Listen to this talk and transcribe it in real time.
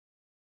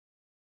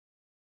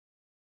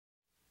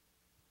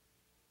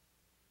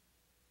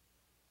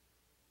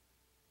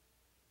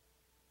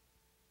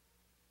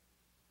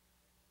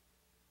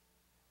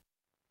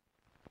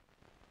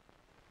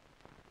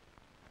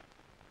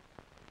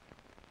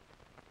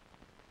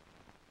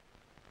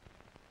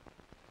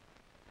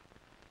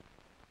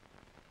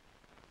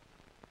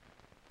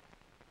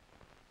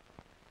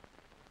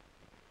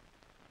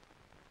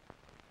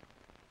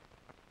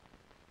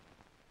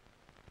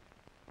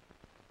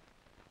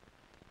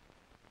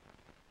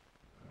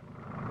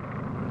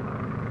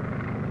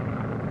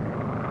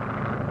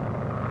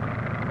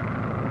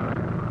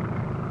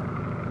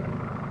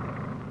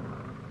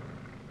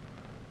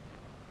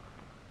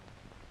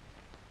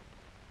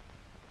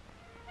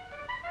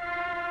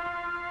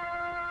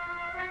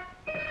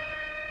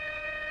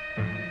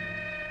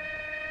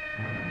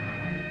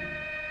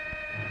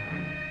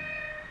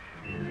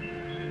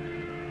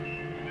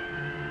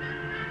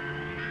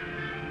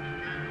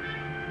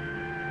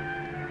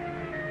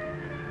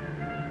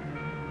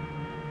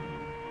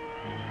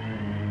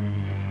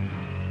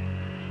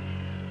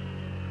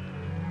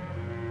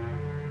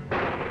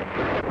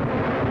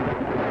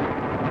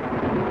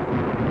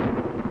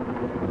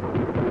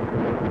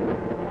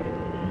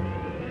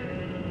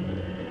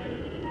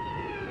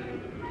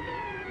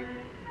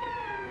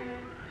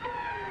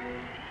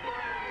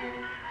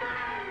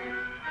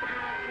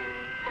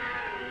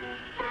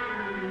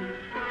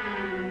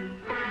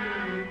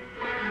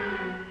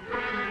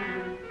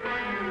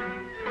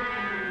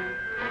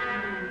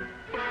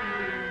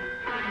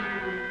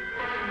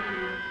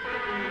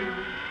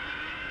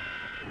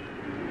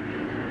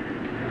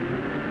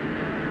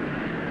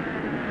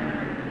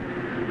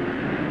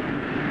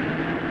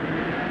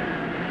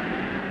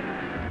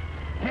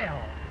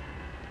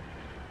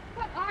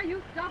are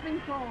you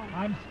stopping for?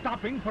 I'm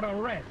stopping for a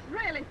rest.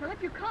 Really,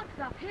 Philip, you can't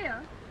stop here.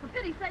 For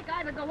pity's sake,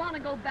 either go on or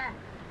go back.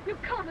 You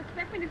can't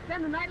expect me to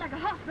spend the night like a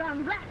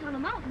half-drowned rat on a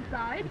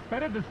mountainside. It's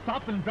better to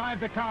stop and drive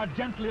the car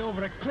gently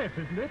over a cliff,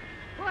 isn't it?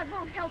 Well, it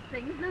won't help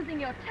things,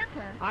 losing your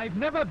temper. I've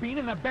never been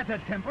in a better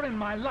temper in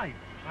my life.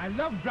 I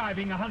love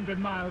driving 100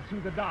 miles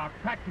through the dark,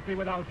 practically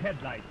without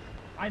headlights.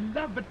 I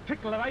love the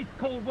trickle of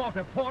ice-cold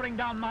water pouring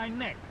down my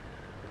neck.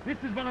 This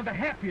is one of the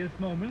happiest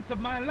moments of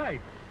my life.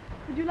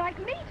 Would you like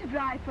me to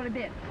drive for a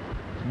bit?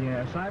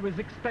 Yes, I was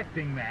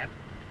expecting that.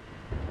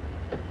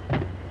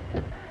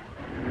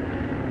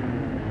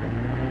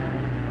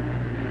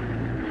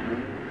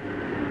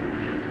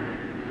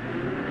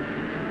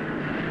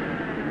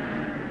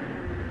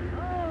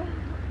 Oh,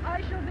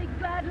 I shall be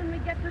glad when we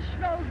get to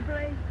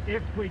Shrewsbury.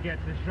 If we get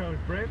to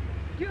Shrewsbury.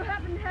 Do you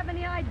happen to have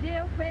any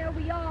idea where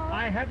we are?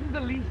 I haven't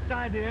the least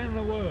idea in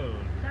the world.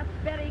 That's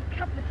very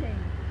comforting.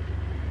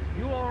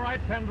 You all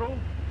right, Pendrell?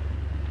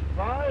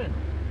 Fine.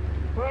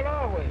 Where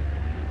are we?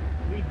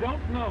 We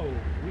don't know.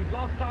 We've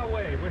lost our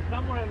way. We're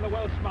somewhere in the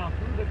Welsh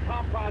mountains at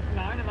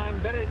 9:30, and I'm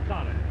very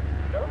sorry.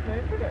 Don't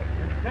mention it.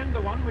 It's 10 to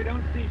 1. We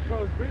don't see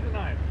Shrewsbury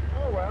tonight.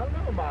 Oh, well,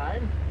 never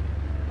mind.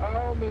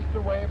 Oh,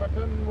 Mr.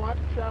 Waverton, what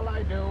shall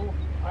I do?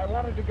 I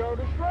wanted to go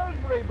to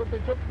Shrewsbury, but they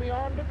took me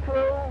on to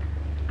Crewe.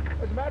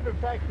 As a matter of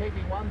fact,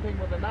 taking one thing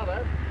with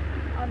another,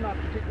 I'm not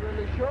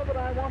particularly sure that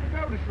I want to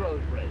go to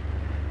Shrewsbury.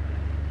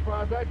 As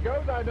far as that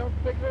goes, I don't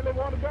particularly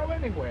want to go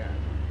anywhere.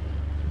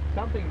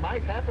 Something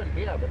might happen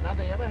here, but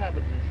nothing ever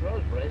happens in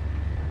Shrewsbury.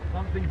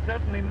 Something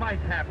certainly might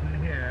happen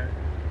here.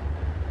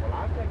 Well,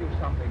 I'll tell you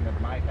something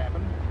that might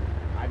happen.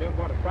 I don't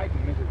want to frighten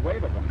Mrs.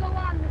 Waverton. Go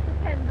on, Mr.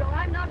 Pendrell.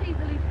 I'm not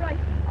easily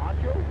frightened.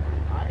 Aren't you?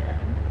 I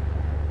am.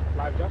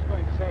 Well, I was just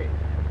going to say,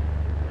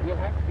 we'll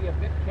have to be a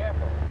bit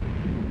careful.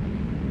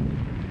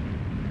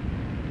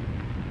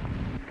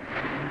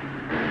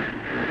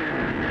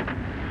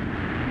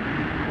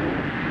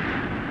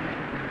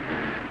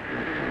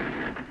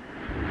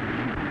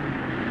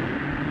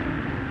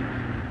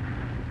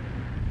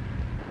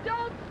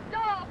 Don't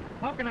stop!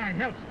 How can I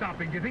help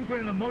stopping? Do you think we're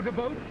in a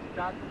motorboat?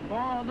 Stuck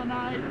for the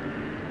night.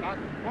 Stuck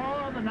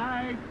for the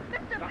night.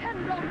 Mr.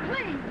 Pendrell,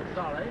 please!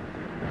 Sorry.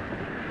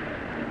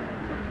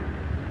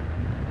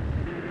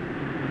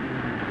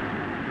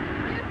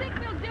 Do you think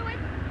we'll do it?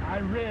 I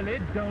really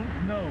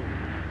don't know.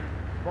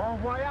 Bon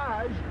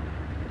voyage.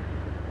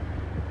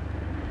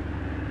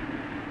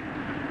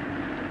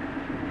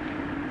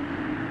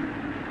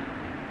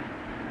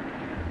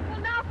 Well,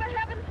 now, for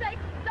heaven's sake,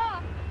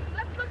 stop!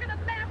 Let's look at a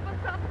map or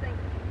something.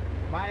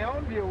 My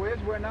own view is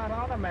we're not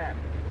on a map.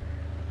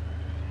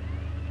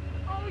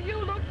 Oh, you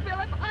look,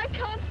 Philip. I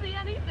can't see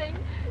anything.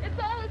 It's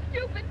all a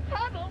stupid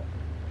puddle.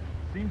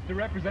 Seems to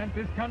represent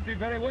this country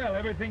very well.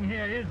 Everything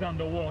here is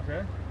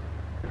underwater.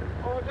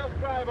 Oh, just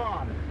drive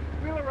on.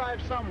 We'll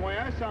arrive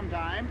somewhere,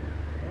 sometime.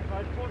 Yes,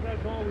 I suppose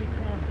that's all we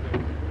can do.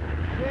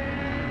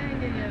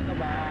 Singing in the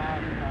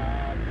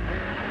bathtub.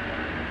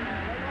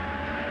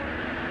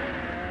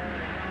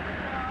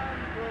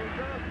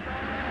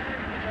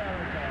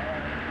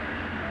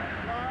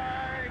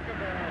 Like a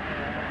bell.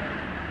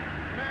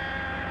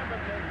 Never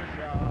take a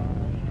shower.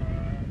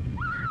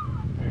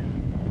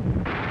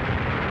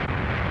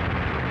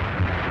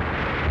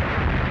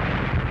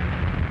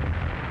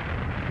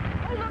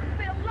 Oh, look,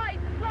 Phil.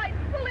 Lights.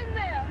 Pull in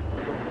there.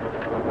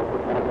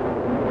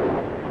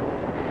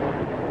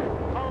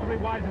 Probably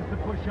wisest to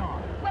push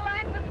on. Well,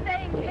 I'm for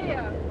staying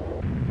here.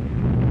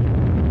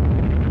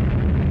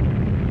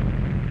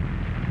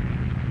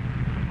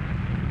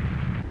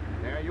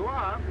 There you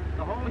are.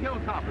 The whole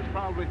hilltop has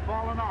probably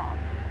fallen off.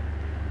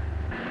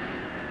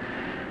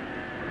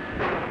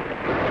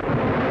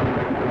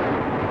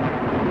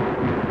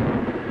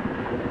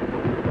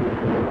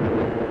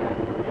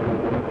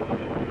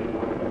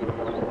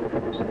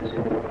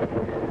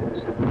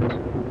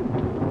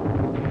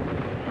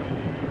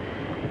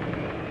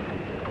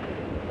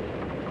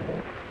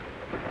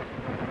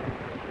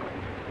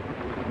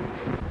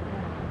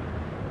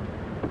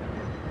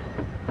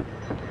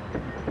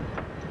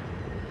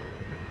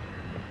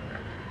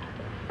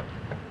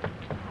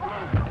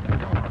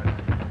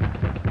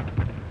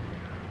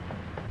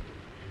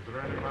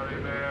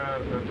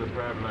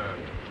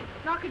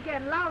 Knock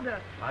again, louder.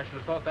 I should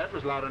have thought that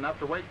was loud enough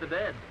to wake the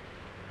dead.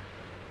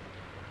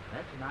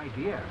 That's an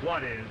idea.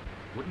 What is?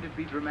 Wouldn't it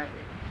be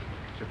dramatic?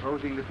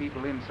 Supposing the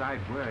people inside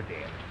were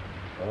dead,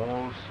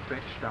 all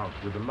stretched out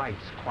with the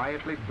lights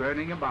quietly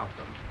burning about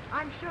them.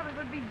 I'm sure it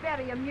would be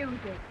very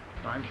amusing.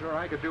 I'm sure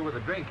I could do with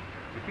a drink.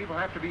 If people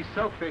have to be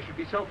soaked, they should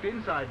be soaked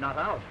inside, not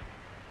out.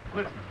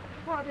 Listen.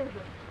 What is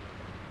it?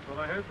 Well,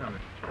 I heard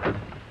something.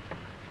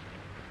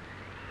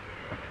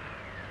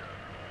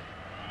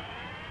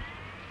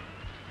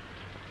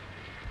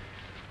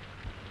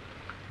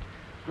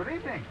 Good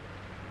evening.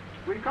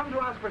 We've come to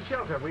ask for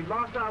shelter. We've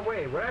lost our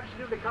way. We're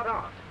absolutely cut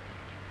off.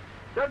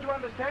 Don't you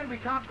understand? We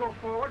can't go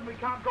forward and we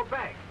can't go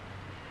back.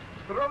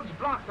 The road's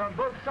blocked on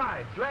both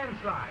sides.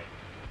 Landslide.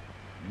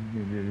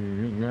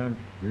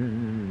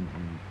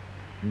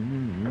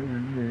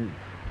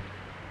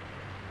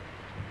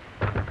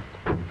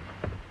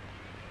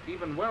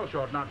 even Welsh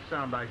ought not to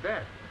sound like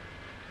that.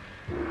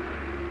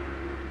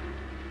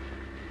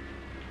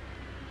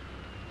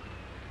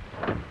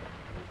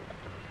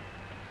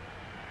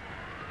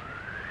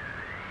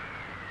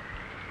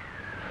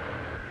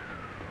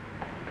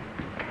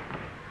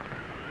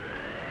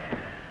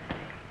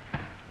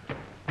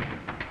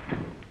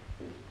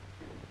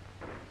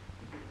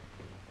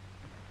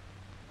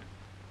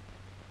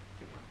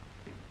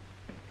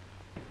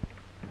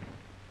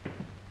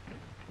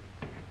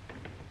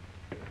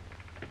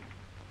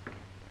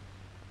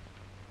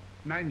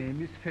 My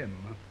name is Femm,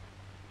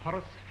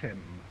 Horace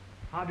Femm.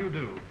 How do you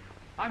do?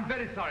 I'm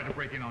very sorry to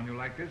break in on you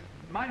like this.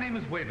 My name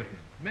is Waverton.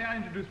 May I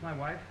introduce my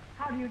wife?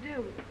 How do you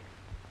do?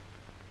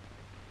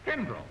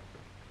 Kendall.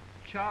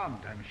 Charmed,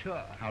 I'm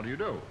sure. How do you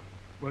do?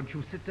 Won't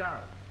you sit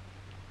down?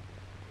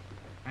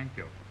 Thank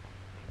you.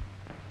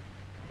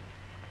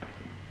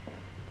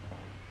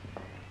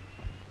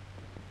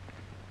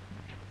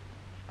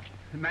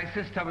 My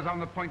sister was on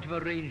the point of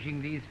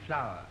arranging these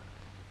flowers.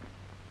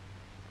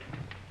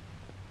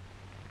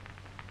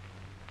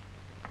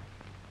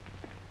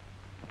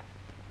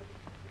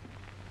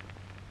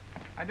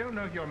 I don't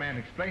know if your man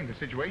explained the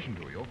situation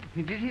to you.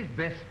 He did his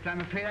best, but I'm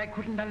afraid I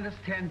couldn't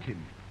understand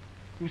him.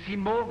 You see,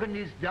 Morgan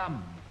is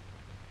dumb.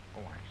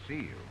 Oh, I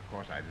see. Of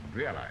course, I didn't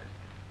realize.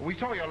 Well, we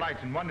saw your lights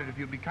and wondered if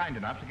you'd be kind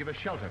enough to give us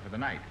shelter for the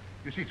night.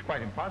 You see, it's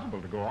quite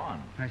impossible to go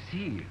on. I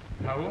see.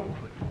 How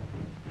awkward.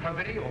 How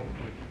very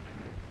awkward.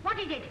 What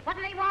is it? What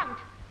do they want?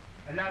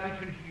 Allow me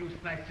to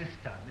introduce my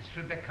sister, Miss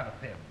Rebecca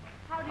Femm.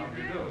 How do you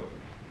do?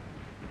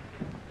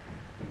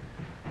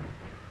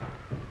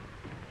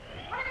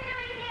 What are they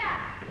doing here?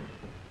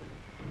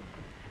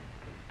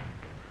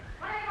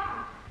 What do they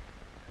want?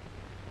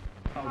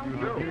 How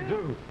do you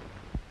do?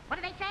 What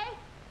do they say?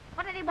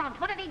 What do they want?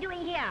 What are they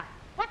doing here?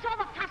 What's all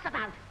the fuss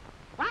about?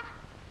 What?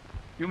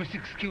 You must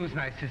excuse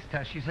my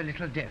sister. She's a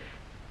little deaf.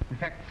 In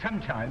fact,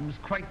 sometimes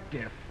quite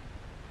deaf.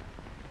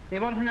 They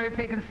want to know if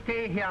they can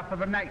stay here for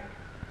the night.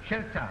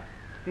 Shelter.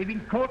 They've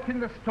been caught in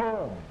the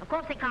storm. Of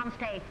course they can't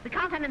stay. We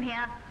can't have them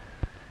here.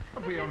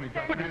 But we only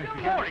just But managed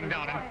it's to pouring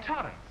down in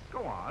torrents.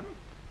 Go on.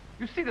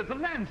 You see, there's a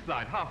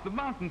landslide. Half the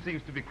mountain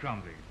seems to be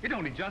crumbling. It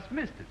only just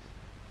missed us.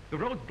 The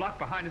road's blocked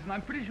behind us, and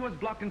I'm pretty sure it's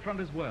blocked in front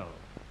as well.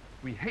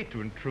 We hate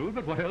to intrude,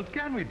 but what else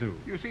can we do?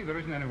 You see, there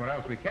isn't anywhere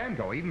else we can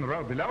go. Even the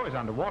road below is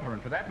underwater,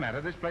 and for that matter,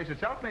 this place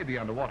itself may be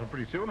underwater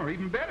pretty soon, or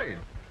even buried.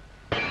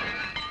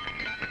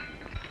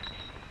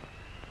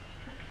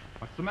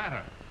 What's the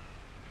matter?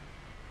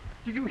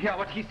 Did you hear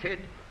what he said?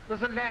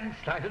 There's a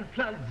landslide and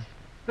floods.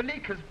 The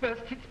lake has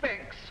burst its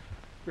banks.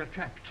 We're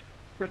trapped.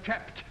 We're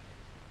trapped.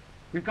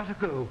 We've got to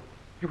go.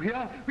 You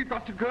hear? We've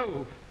got to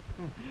go.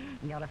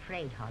 You're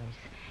afraid, Horace.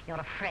 You're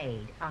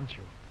afraid, aren't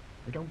you?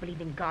 You don't believe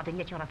in God, and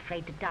yet you're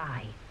afraid to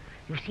die.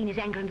 You've seen his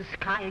anger in the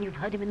sky, and you've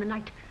heard him in the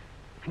night.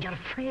 And you're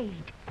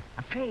afraid.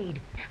 Afraid.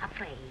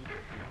 Afraid.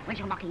 Where's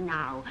your knocking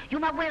now? You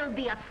may well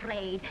be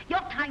afraid. Your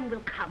time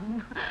will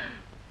come.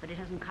 But it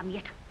hasn't come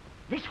yet.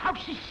 This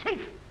house is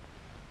safe.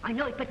 I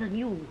know it better than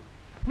you.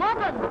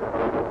 Morgan!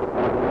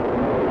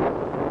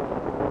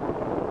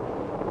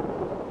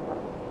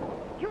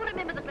 You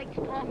remember the great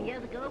storm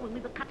years ago when we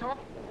were cut off,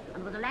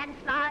 and there was a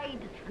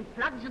landslide and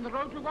floods and the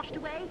roads were washed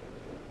away?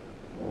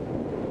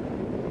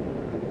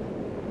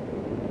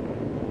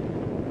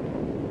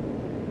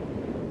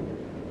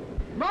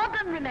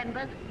 Morgan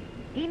remembers.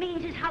 He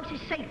means his house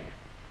is safe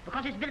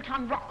because it's built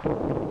on rock.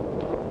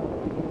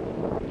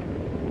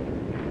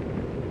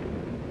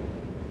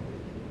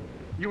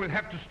 You will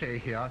have to stay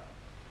here.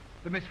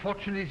 The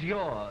misfortune is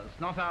yours,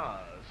 not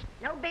ours.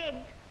 No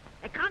beds.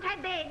 They can't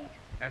have beds.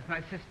 As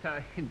my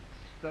sister hints,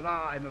 there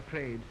are, I'm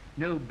afraid,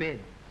 no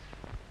beds.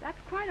 That's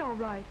quite all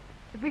right.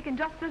 If we can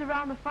just sit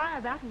around the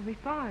fire, that will be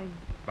fine.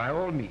 By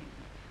all means.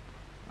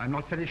 I'm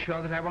not very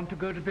sure that I want to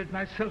go to bed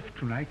myself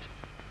tonight.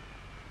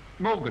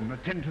 Morgan,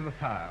 attend to the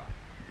fire.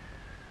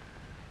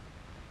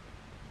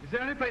 Is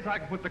there any place I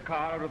can put the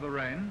car out of the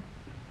rain?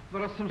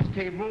 There are some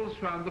stables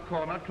round the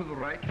corner to the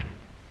right.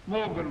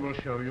 Morgan will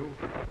show you.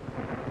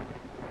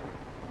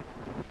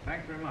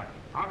 Thanks very much.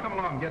 I'll come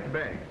along and get the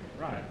bag.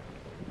 Right.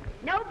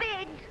 No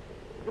beds.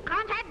 You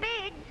can't have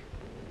beds.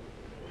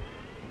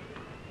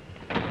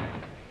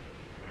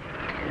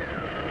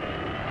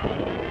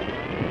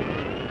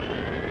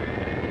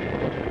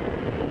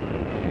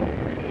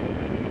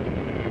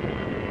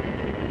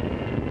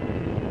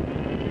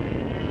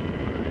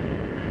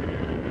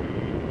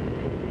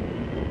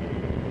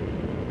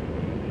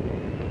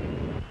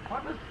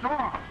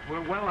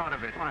 We're well out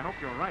of it. Well, I hope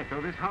you're right,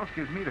 though. This house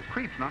gives me the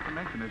creeps, not to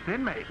mention its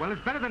inmates. Well,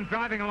 it's better than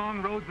driving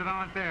along roads that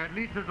aren't there. At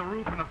least there's a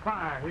roof and a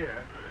fire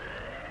here.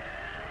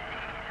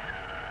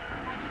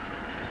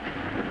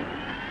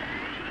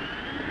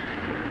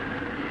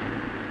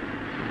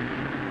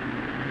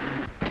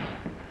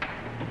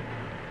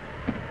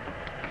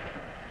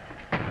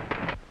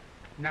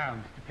 Now,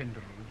 Mr.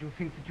 Pendleton, do you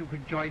think that you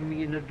could join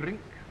me in a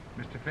drink?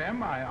 Mr.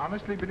 Femm, I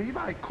honestly believe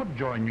I could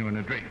join you in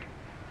a drink.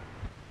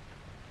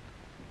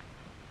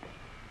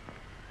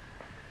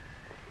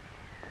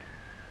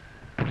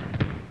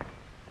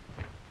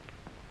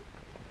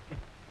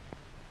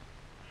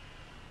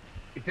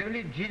 It's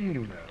only gin,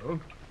 you know.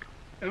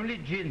 Only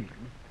gin.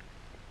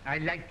 I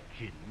like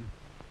gin.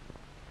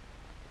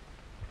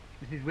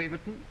 Mrs.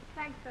 Waverton?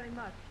 Thanks very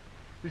much.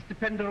 Mr.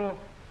 Penderell,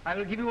 I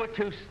will give you a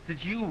toast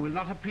that you will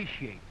not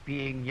appreciate,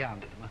 being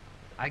young.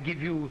 I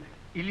give you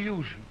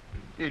illusion.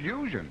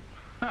 Illusion?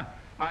 Huh.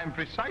 I'm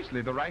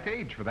precisely the right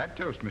age for that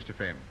toast, Mr.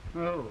 Femm.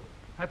 Oh,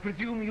 I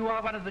presume you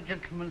are one of the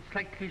gentlemen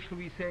slightly, shall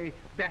we say,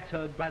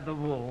 battered by the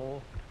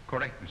war?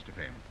 Correct, Mr.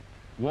 Femm.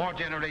 War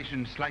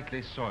generation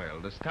slightly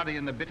soiled, a study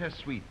in the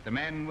bittersweet, the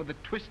man with a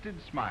twisted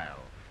smile.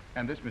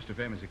 And this, Mr.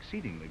 Femm, is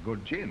exceedingly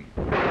good gin.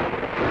 Oh,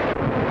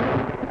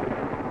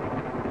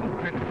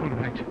 dreadful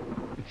night.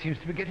 It seems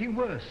to be getting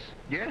worse.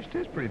 Yes, it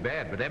is pretty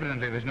bad, but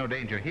evidently there's no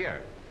danger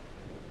here.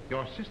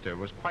 Your sister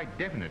was quite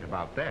definite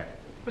about that.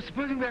 But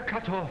supposing we're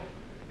cut off,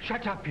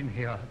 shut up in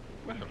here.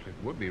 Well, it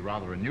would be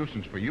rather a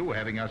nuisance for you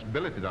having us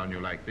billeted on you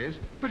like this.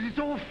 But it's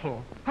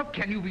awful. How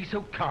can you be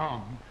so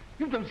calm?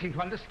 You don't seem to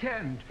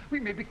understand. We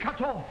may be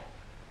cut off.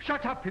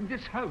 Shut up in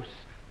this house.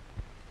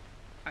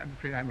 I'm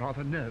afraid I'm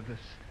rather nervous.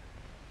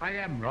 I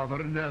am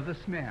rather a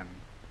nervous man.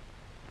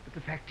 But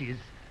the fact is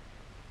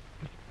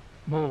that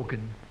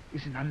Morgan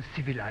is an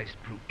uncivilized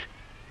brute.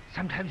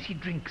 Sometimes he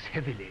drinks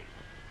heavily.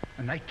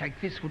 A night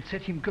like this would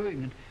set him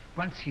going, and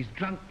once he's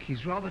drunk,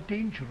 he's rather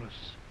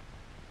dangerous.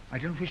 I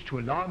don't wish to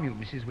alarm you,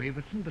 Mrs.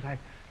 Waverton, but I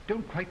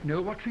don't quite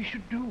know what we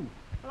should do.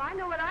 Well, I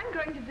know what I'm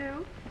going to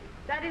do.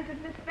 That is, if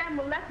Miss Femm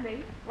will let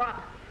me. What?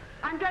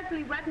 I'm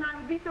dreadfully wet, and I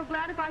would be so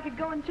glad if I could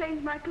go and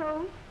change my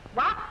clothes.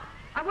 What?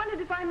 I wondered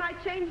if I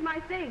might change my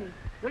things.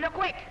 You look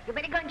wet. You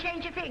better go and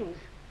change your things.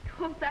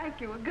 Oh,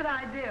 thank you. A good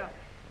idea.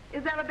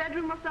 Is there a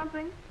bedroom or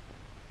something?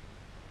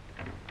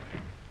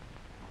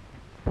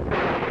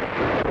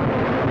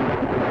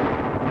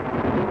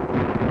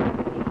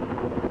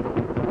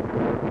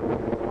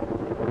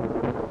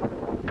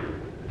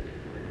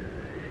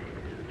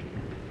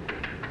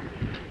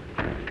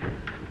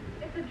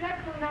 It's a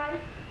dreadful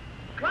night.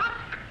 What?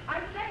 I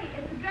say,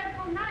 it's a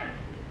dreadful night.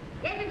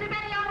 Yes, it's a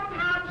very old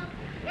house.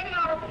 Very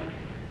old.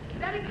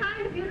 Very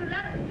kind of you to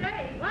let us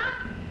stay. What?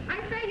 I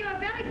say you're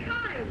very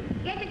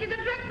kind. Yes, it is a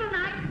dreadful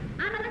night.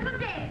 I'm a little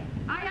dead.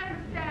 I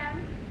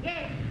understand.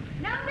 Yes.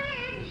 No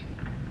bridge.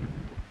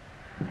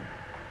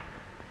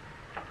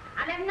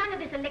 I'll have none of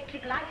this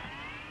electric light.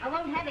 I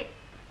won't have it.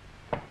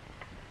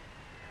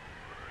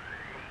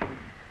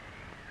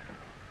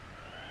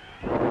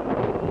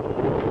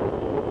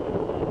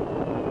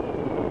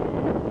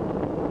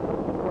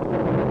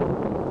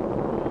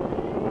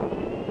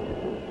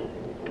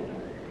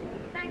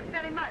 Thanks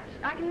very much.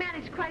 I can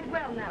manage quite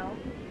well now.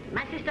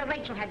 My sister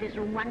Rachel had this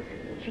room once.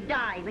 She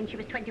died when she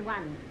was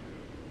 21.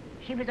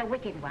 She was a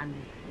wicked one,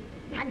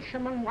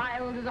 handsome and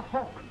wild as a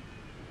hawk.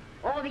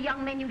 All the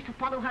young men used to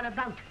follow her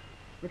about,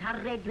 with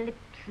her red lips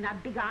and her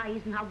big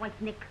eyes and her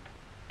white neck.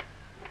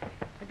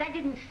 But that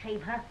didn't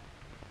save her.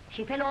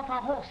 She fell off her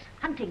horse,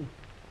 hunting,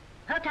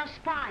 hurt her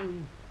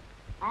spine.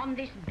 On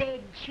this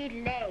bed she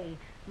lay,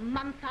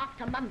 month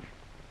after month.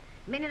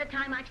 Many a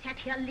time I've sat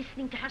here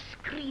listening to her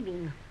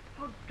screaming.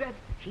 Oh, dreadful.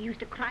 She used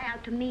to cry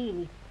out to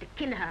me to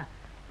kill her,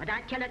 but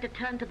I'd tell her to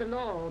turn to the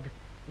Lord.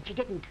 But she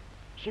didn't.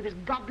 She was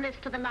godless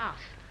to the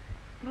last.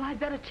 Well, I'd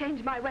better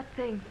change my wet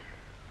things.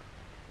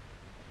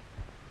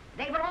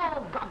 They were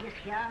all godless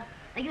here.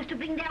 They used to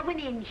bring their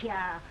women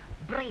here,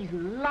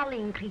 brazen,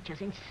 lolling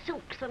creatures in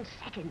silks and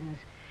satins.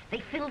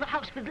 They filled the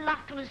house with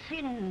laughter and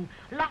sin,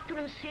 laughter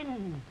and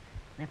sin.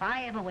 And if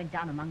I ever went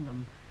down among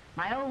them,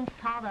 my own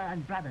father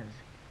and brothers,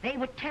 they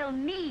would tell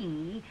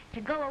me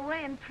to go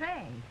away and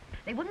pray.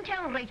 They wouldn't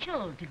tell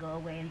Rachel to go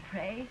away and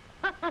pray.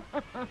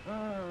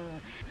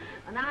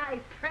 And I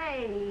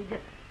prayed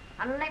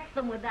and left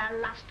them with their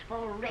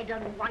lustful red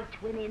and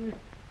white women.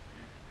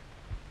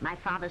 My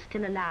father's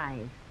still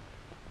alive.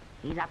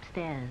 He's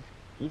upstairs.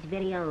 He's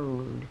very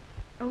old.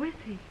 Oh, is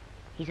he?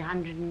 He's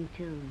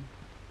 102.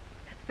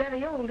 That's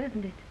very old,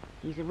 isn't it?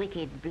 He's a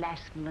wicked,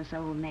 blasphemous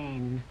old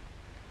man.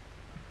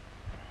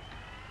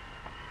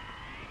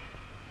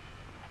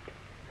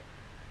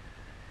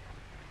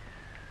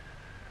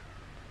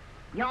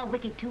 You're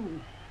wicked too.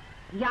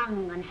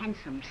 Young and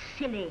handsome,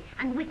 silly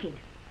and wicked.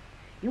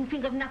 You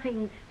think of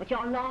nothing but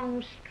your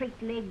long,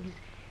 straight legs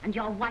and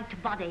your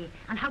white body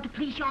and how to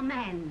please your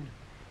man.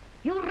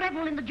 You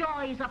revel in the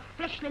joys of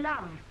fleshly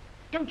love,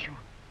 don't you?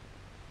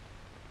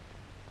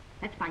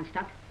 That's fine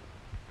stuff,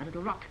 but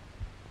it'll rot.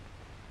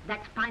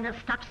 That's finer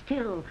stuff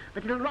still,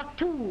 but it'll rot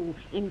too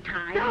in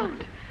time.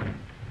 Don't!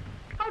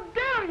 How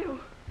dare you!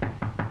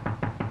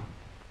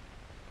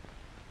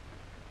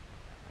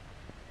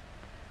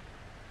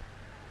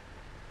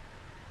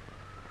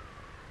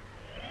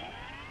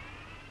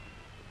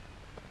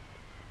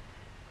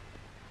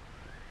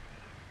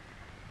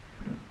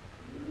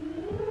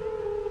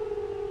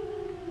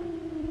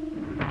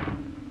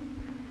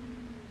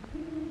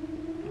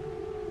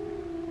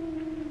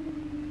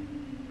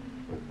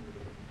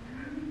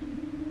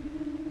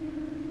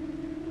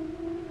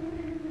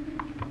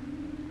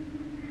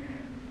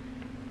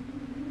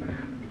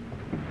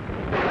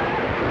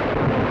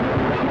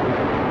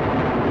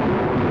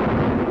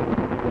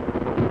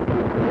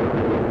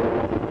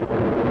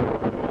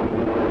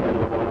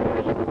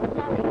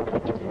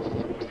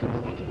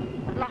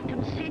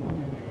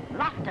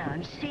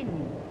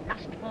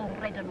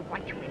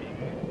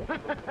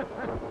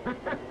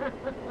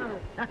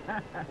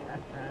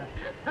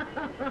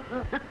 here.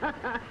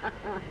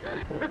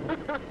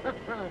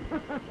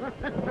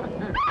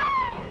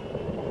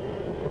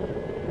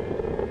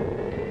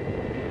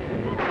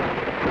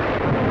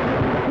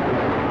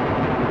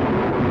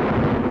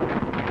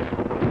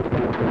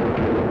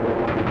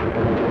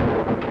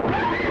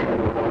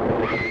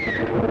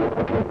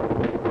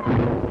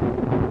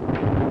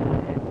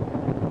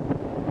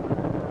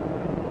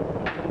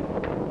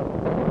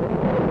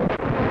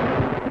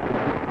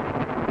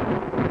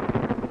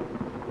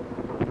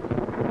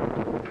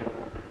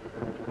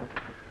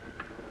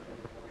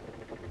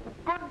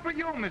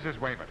 Mrs.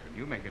 Waverton,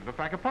 you make it look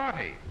like a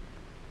party.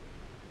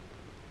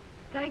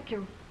 Thank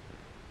you.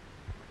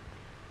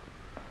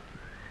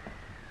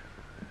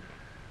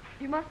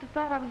 You must have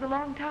thought I was a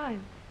long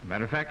time.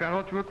 Matter of fact, I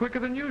thought you were quicker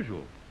than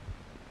usual.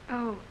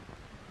 Oh,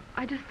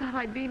 I just thought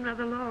I'd been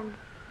rather long.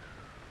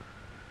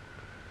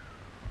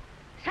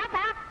 Supper!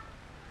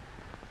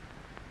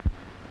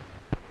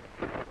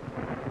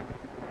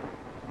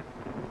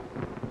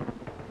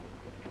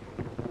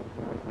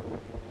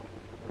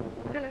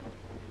 Philip.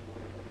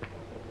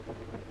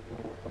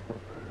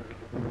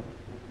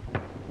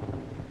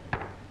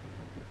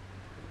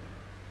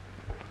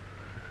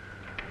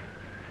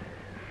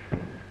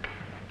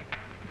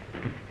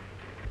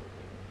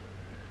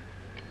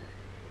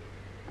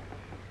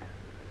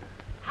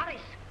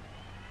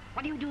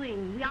 What are you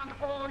doing? We aren't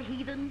all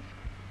heathens.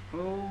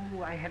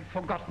 Oh, I had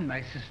forgotten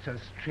my sister's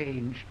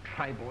strange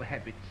tribal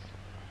habits.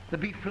 The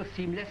beef will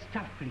seem less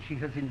tough when she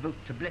has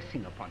invoked a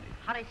blessing upon it.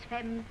 Horace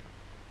Femm,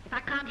 if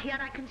I can't hear,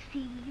 I can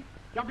see.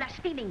 You're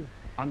blaspheming.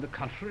 On the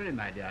contrary,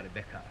 my dear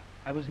Rebecca,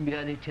 I was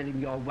merely telling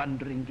your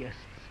wondering guests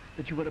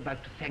that you were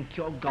about to thank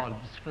your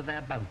gods for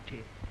their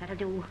bounty. That'll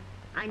do.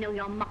 I know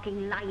your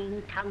mocking,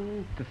 lying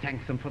tongue. To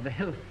thank them for the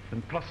health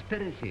and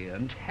prosperity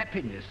and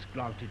happiness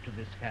granted to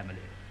this family,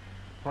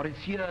 for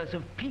its years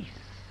of peace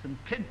and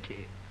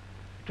plenty.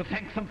 To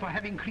thank them for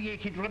having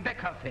created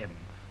Rebecca Femm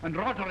and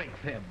Roderick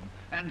Femm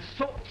and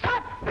so...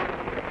 Stop!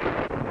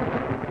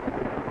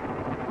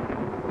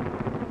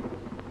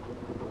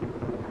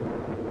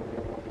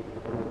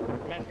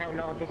 Bless thou,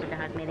 Lord, visit the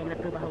house, may they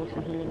approve a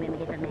wholesome healing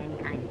remedy for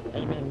mankind.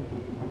 Amen.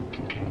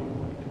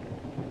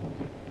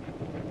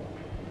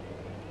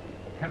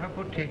 Have a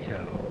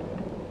potato.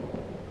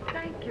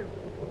 Thank you.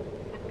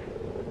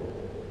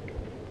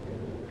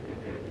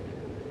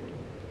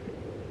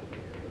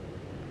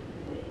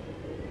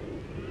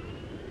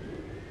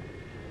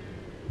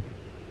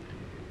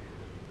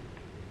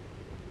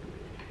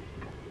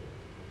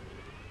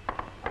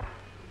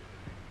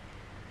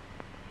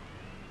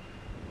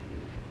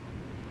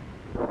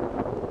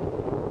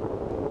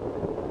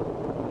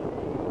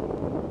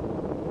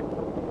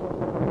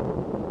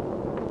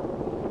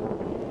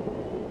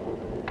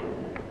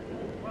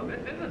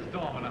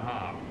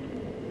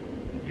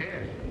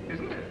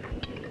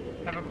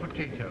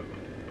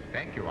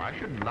 Thank you. I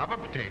should love a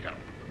potato.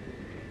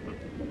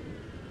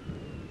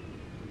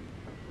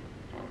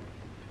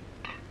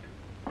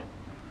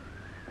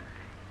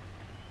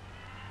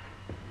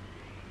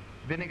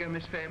 Vinegar,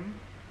 Miss Femm?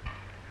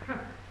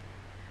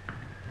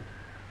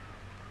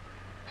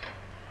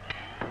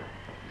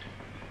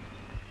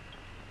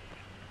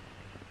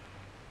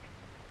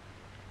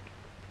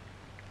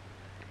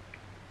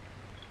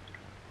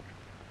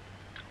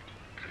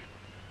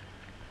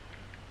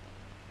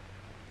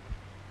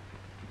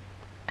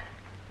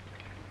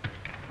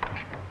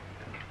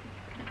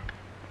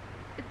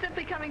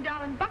 Coming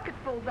down in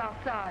bucketfuls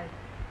outside.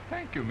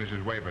 Thank you,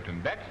 Mrs.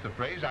 Waverton. That's the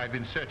phrase I've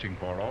been searching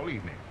for all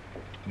evening.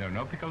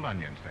 No pickled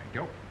onions, thank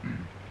you.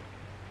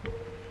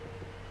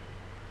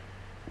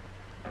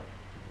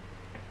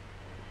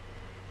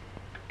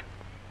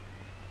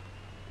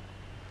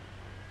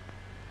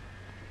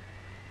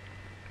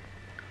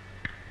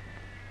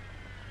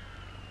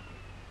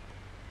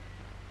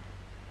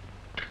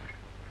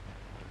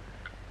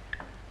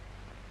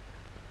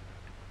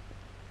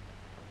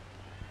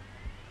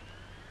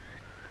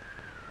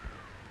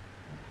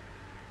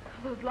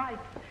 Those lights,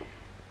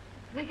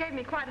 they gave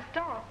me quite a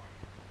start.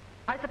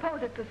 I suppose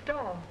it's a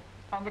storm.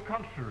 On the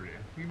contrary,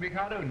 we make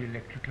our own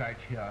electric light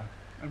here,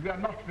 and we are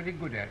not very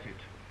good at it.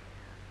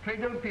 Pray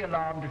don't be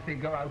alarmed if they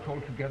go out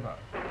altogether.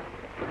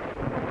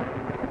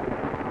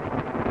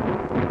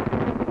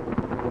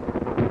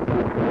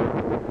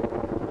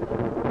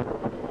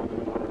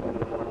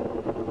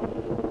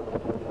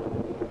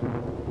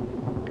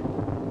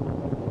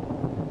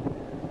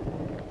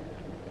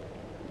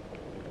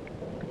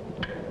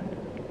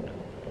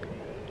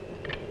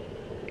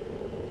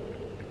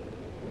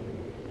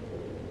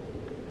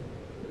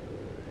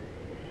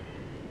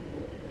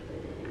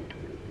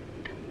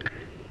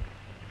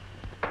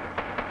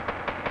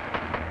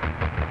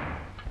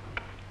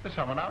 There's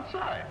someone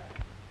outside.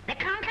 They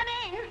can't come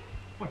in.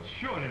 But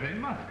surely they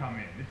must come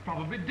in. It's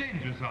probably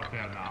dangerous out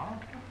there now.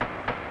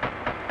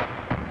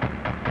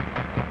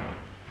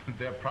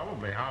 They're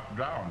probably half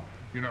drowned.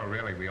 You know,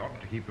 really, we oughtn't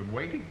to keep them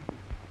waiting.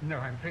 No,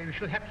 I'm afraid we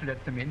shall have to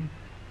let them in.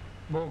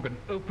 Morgan,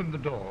 open the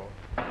door.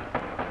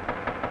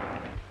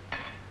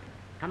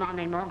 Come on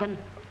then, Morgan.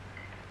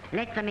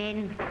 Let them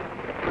in.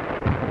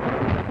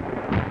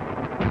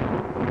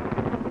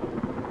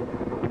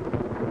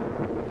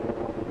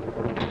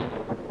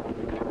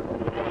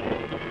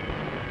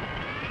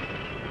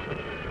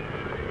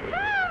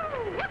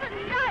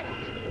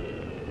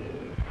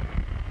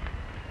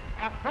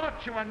 I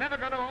thought you were never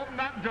going to open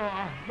that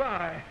door.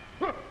 Why?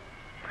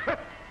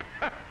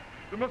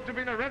 There must have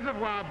been a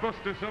reservoir bust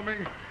or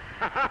something.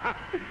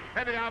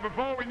 Anyhow,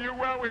 before we knew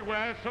where we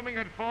were, something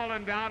had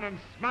fallen down and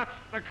smashed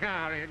the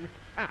car in.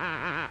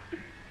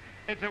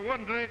 It's a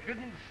wonder it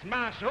didn't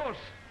smash us.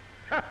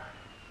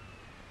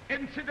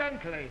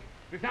 Incidentally,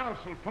 this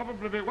house will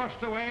probably be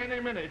washed away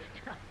any minute.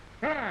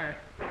 Hi.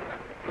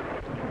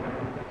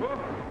 Oh,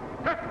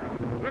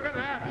 look at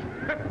that.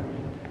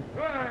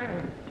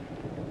 Why.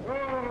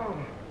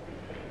 Oh,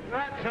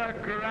 that's a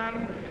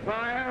grand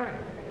fire.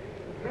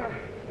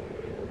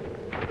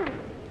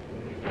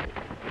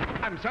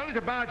 I'm sorry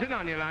to barge in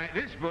on you like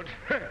this, but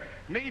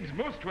needs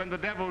must when the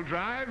devil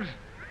drives.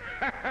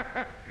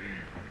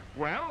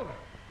 Well,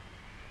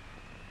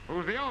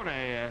 who's the owner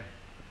here?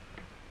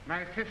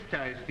 My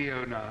sister is the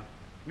owner,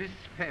 Miss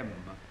Femm.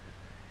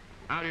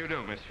 How do you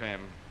do, Miss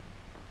Femm?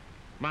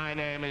 My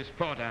name is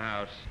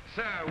Porterhouse.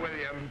 Sir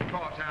William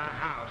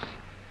Porterhouse.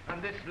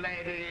 And this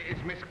lady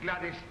is Miss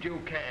Gladys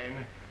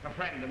DuCane, a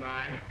friend of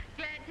mine.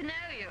 Glad to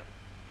know you.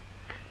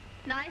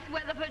 Nice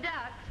weather for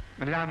ducks.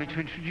 Allow me to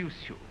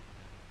introduce you.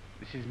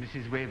 This is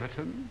Mrs.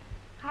 Waverton.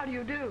 How do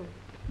you do?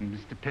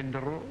 Mr.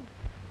 Penderell.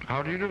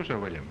 How do you do, Sir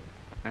William?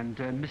 And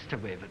Mr.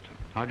 Waverton.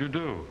 How do you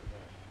do?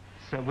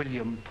 Sir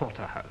William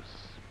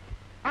Porterhouse.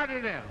 How do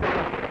you do?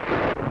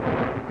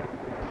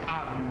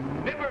 I've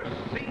never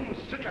seen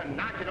such a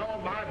night in all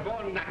my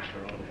born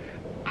natural.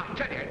 I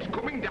tell you, it's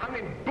coming down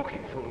in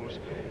bucketfuls.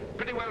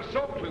 Pretty well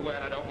soaked we were,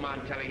 I don't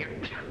mind telling you.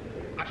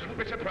 I shouldn't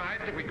be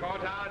surprised if we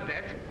caught our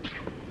death.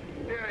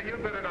 Yeah,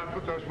 you'd better not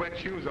put those wet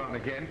shoes on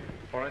again,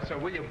 or as Sir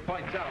William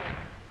points out,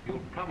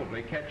 you'll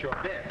probably catch your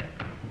death.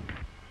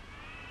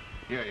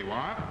 Here you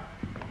are.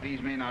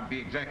 These may not be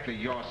exactly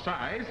your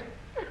size,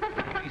 but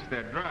at least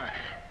they're dry.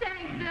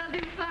 Thanks, they'll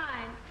do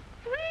fine.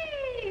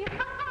 Whee!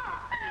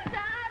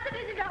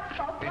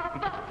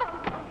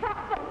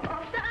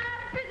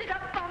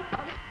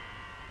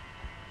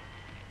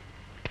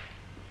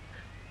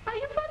 Are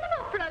you fond of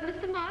opera,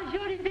 Mr.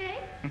 Marjorie Bay?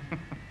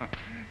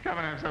 Come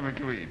and have something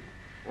to eat.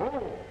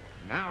 Oh,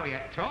 now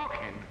you're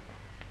talking.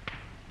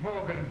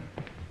 Morgan,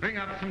 bring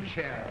up some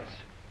chairs.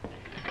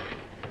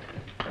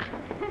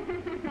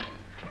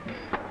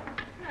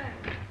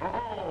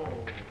 Oh,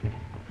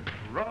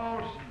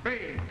 roast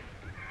beef.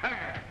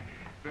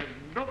 There's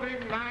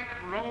nothing like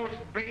roast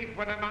beef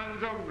when a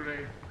man's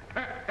hungry.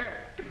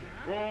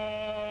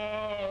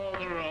 Oh,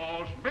 the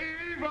roast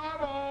beef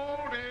of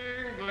old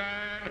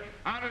England.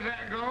 How does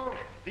that go?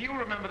 Do you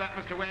remember that,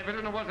 Mr.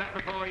 Waverton, or was that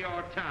before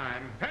your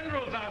time?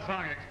 Penderell's our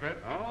song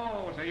expert.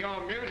 Oh, so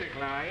you're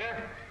musical, are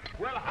you?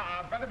 Well,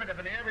 I've got a bit of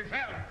an ear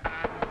myself.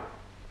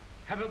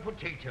 Have a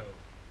potato.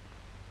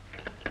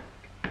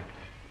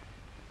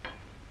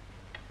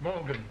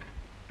 Morgan,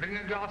 bring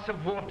a glass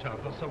of water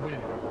for Sir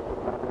William.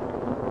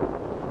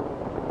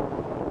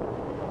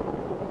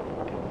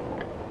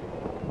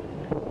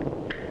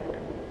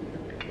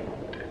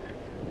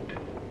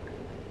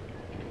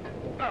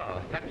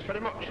 Oh, thanks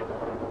very much.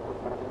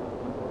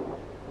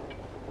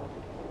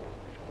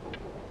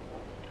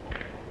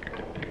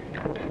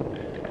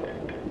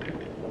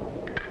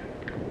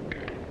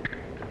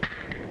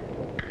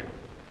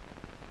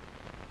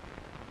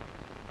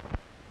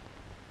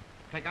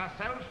 Take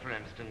ourselves, for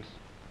instance.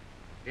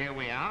 Here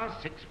we are,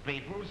 6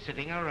 people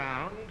sitting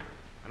around,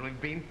 and we've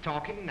been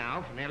talking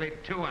now for nearly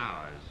 2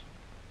 hours.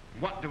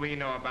 What do we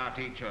know about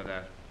each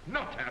other?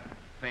 Not a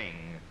thing.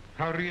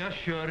 How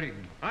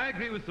reassuring. I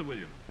agree with Sir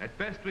William. At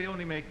best, we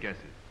only make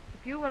guesses.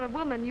 If you were a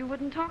woman, you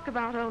wouldn't talk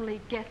about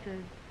only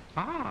guesses.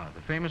 Ah,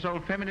 the famous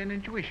old feminine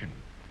intuition.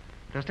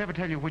 Does it ever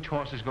tell you which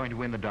horse is going to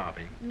win the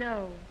Derby?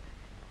 No,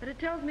 but it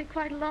tells me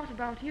quite a lot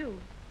about you.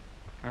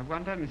 I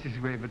wonder,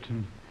 Mrs.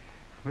 Waverton,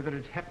 whether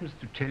it happens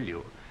to tell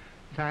you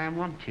that I am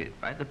wanted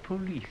by the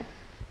police.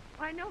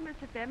 I know,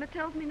 Mr. Femm, it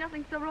tells me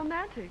nothing so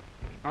romantic.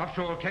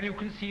 After all, can you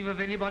conceive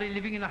of anybody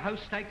living in a house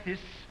like this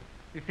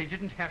if they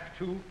didn't have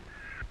to?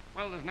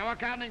 Well, there's no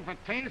accounting for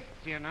tastes,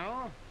 you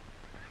know.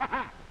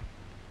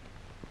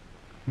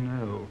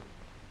 No.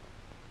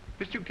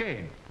 Miss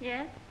DuCane,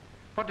 Yes?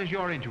 what does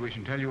your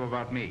intuition tell you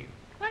about me?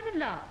 Quite a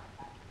lot.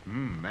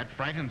 That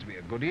frightens me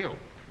a good deal.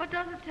 What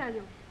does it tell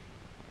you?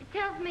 It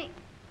tells me...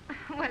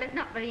 Well, it's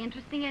not very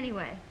interesting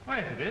anyway. Oh,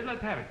 yes, it is.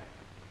 Let's have it.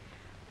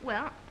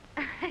 Well,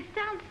 it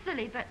sounds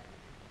silly, but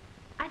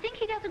I think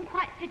he doesn't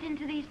quite fit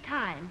into these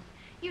times.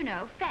 You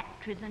know,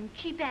 factories and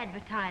cheap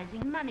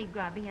advertising, money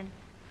grubbing and...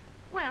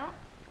 Well,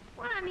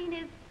 what I mean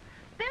is,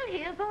 Bill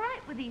here's all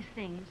right with these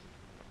things.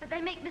 But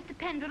they make Mr.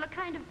 Pendrell a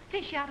kind of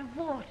fish out of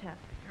water.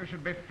 You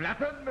should be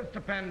flattered,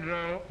 Mr.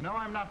 Pendrell. No,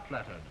 I'm not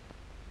flattered.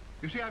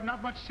 You see, I've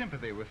not much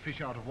sympathy with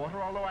fish out of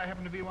water, although I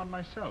happen to be one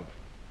myself.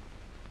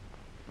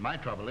 My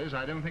trouble is,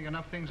 I don't think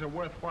enough things are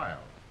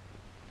worthwhile.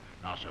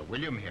 Now, Sir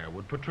William here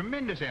would put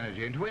tremendous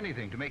energy into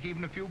anything to make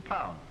even a few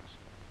pounds.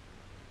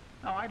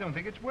 Now, I don't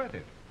think it's worth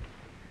it.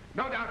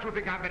 No doubt you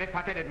think I'm very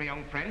fat-headed, my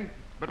young friend,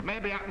 but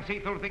maybe I can see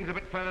through things a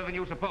bit further than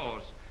you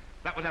suppose.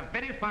 That was a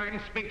very fine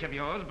speech of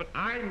yours, but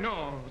I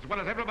know, as well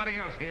as everybody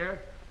else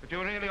here, that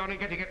you're really only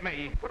getting at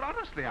me. Well,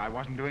 honestly, I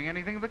wasn't doing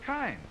anything of the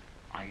kind.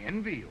 I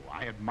envy you.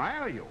 I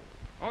admire you.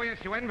 Oh, yes,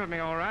 you envy me,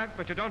 all right,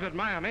 but you don't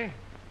admire me.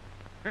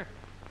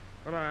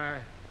 Well,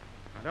 I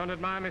don't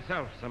admire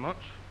myself so much.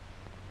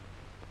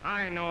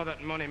 I know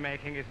that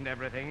money-making isn't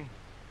everything,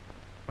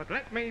 but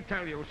let me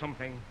tell you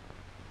something.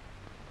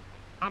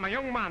 I'm a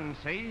young man,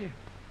 see?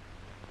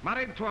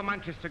 Married to a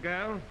Manchester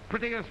girl,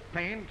 pretty as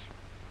paint.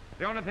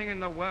 The only thing in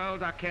the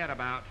world I care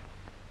about.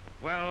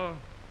 Well,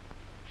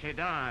 she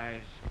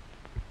dies.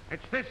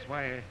 It's this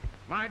way.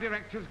 My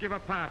directors give a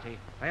party.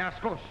 They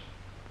ask us.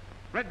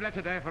 Red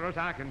letter day for us,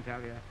 I can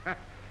tell you.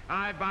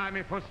 I buy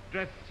me first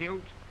dress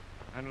suit,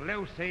 and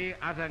Lucy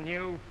has a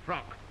new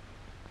frock.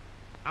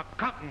 A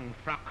cotton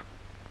frock.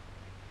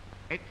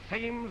 It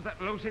seems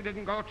that Lucy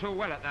didn't go too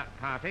well at that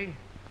party,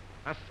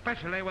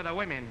 especially with the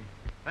women.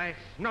 They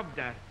snubbed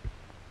her.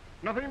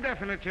 Nothing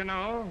definite, you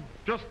know.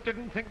 Just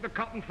didn't think the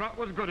cotton frock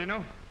was good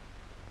enough.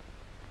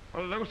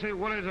 Well, Lucy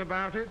worries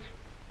about it.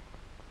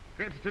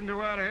 Gets it into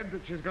her head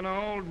that she's going to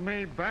hold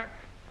me back.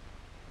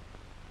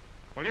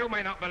 Well, you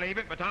may not believe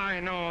it, but I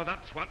know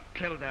that's what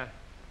killed her.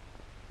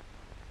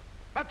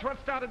 That's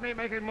what started me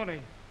making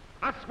money.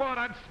 I swore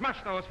I'd smash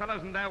those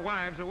fellows and their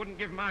wives who wouldn't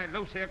give my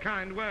Lucy a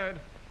kind word.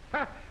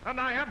 Ha! And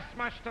I have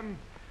smashed them.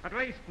 At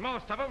least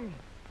most of them.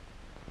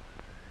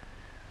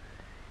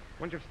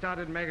 Once you've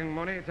started making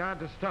money, it's hard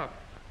to stop.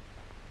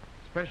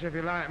 Especially if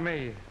you're like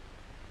me.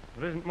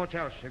 There isn't much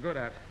else you're good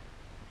at.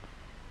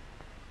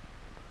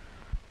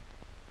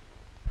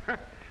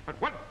 But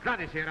what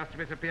Gladys here has to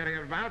be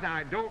superior about,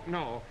 I don't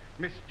know.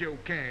 Miss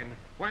DuCane,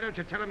 why don't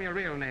you tell him your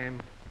real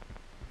name?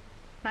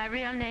 My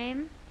real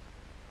name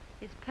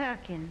is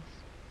Perkins.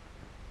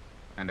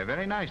 And a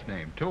very nice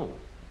name, too.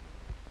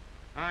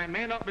 I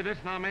may not be this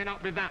and I may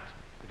not be that.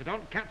 If you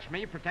don't catch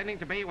me pretending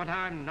to be what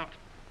I'm not.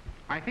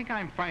 I think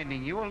I'm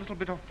finding you a little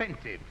bit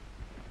offensive.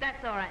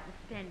 That's all right,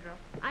 Mr. Pendrell.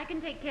 I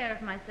can take care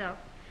of myself.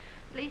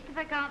 At least if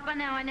I can't by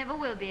now, I never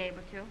will be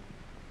able to.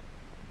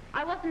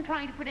 I wasn't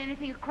trying to put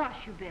anything across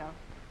you, Bill.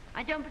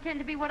 I don't pretend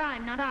to be what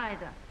I'm not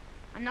either.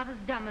 I'm not as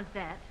dumb as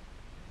that.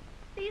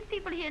 These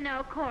people here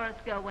know a chorus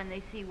girl when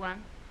they see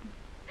one.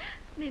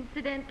 And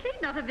incidentally,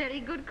 not a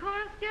very good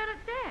chorus girl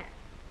at that.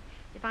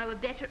 If I were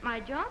better at my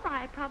job,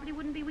 I probably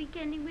wouldn't be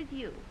weekending with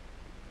you.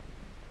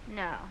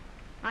 No,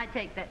 I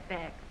take that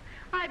back.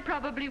 I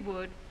probably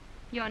would.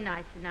 You're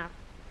nice enough.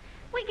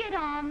 We get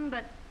on,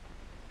 but...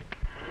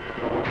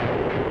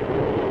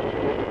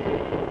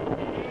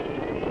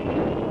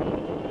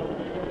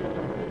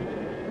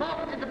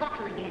 Morgan's at the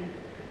bottle again.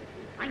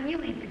 I knew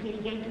he'd forget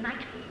again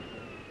tonight.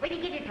 Where'd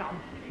he get it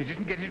from? He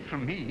didn't get it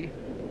from me.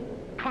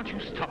 Can't you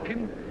stop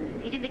him?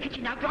 He's in the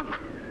kitchen now, drunk.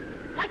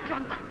 Quite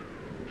drunk.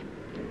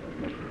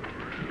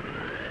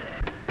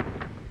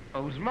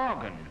 Who's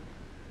Morgan?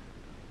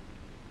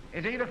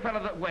 Is he the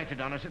fellow that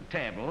waited on us at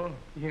table?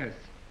 Yes.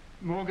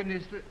 Morgan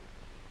is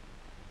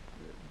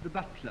the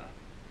butler.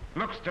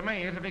 Looks to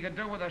me as if he could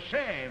do with a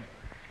shave.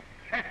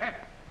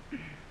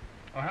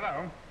 Oh,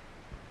 hello.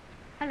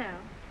 Hello.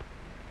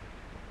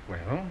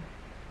 Well,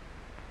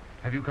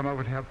 have you come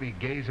over to help me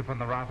gaze upon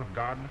the wrath of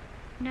God?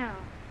 No.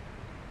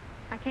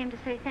 I came to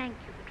say thank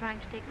you for trying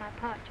to take my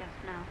part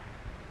just now.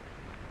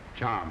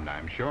 Charmed,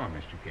 I'm sure,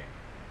 Miss DuCane.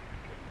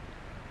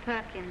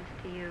 Perkins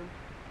to you.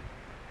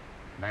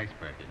 Nice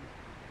Perkins.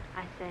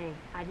 I say,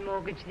 I'd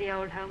mortgage the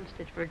old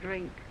homestead for a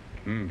drink.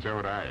 So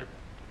would I.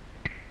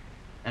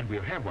 And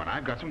we'll have one.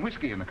 I've got some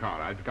whiskey in the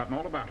car. I've forgotten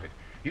all about it.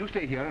 You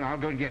stay here and I'll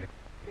go and get it.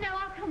 No,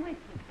 I'll come with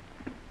you.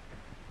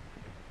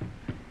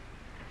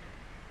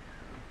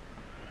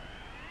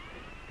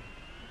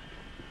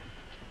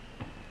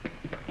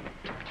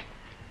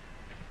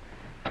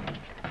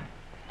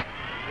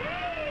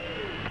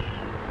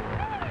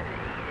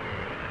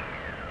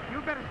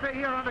 You better stay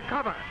here under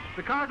cover.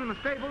 The car's in the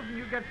stables and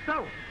you get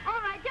soaked. All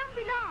right, don't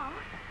be long.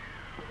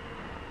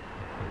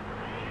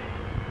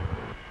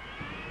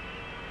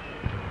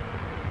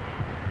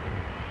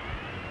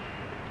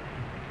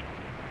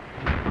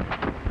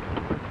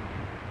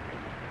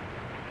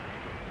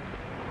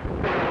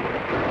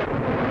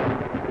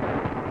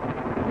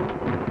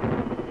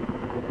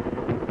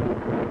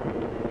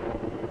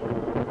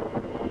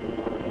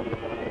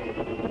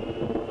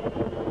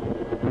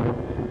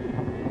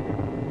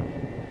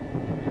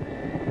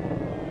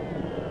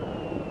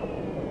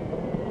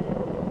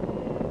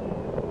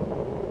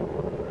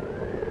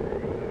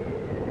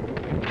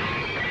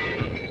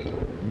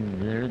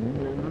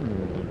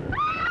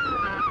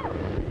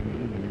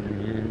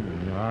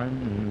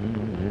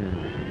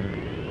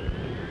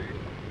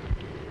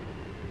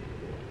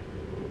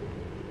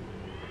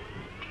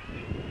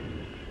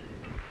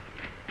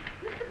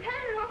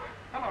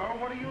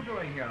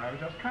 I was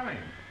just coming.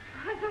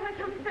 I thought I'd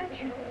come to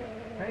fetch you.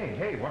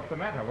 Hey, what's the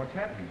matter? What's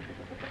happening?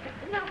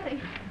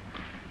 Nothing.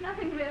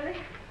 Nothing, really.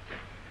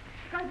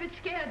 Got a bit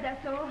scared,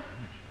 that's all.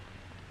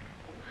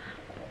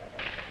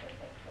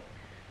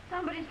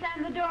 Somebody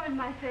slammed the door in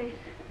my face.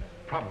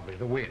 Probably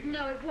the wind.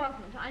 No, it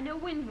wasn't. I know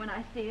wind when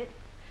I see it.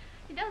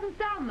 It doesn't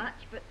sound much,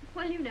 but,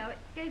 well, you know, it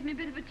gave me a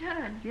bit of a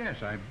turn.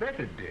 Yes, I bet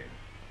it did.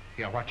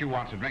 Here, what you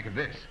want to drink of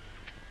this?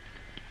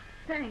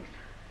 Thanks.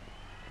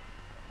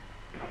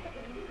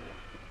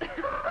 I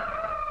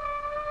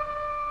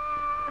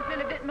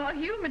feel a bit more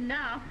human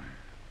now.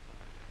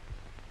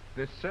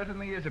 This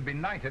certainly is a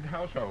benighted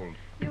household.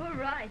 You're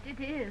right, it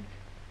is.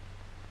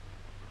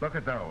 Look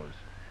at those.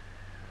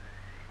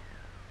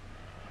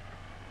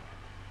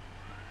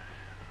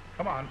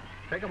 Come on,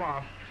 take them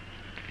off.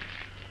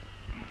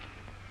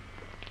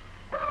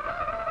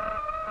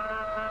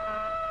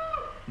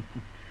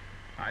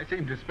 I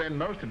seem to spend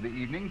most of the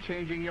evening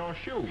changing your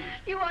shoes.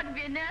 You ought to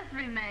be a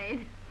nursery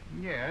maid.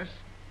 Yes,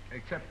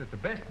 except that the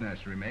best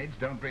nursery maids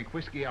don't drink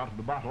whiskey out of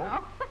the bottle.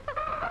 Oh.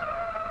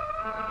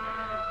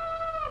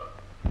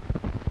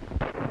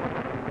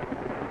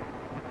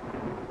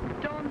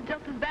 Storm's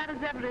just as bad as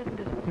ever, isn't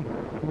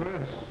it?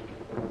 Worse.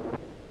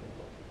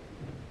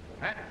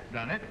 That's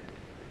done it.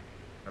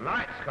 The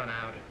light's gone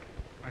out.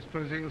 I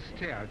suppose they'll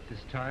stay out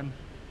this time.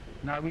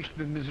 Now we shall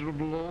be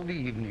miserable all the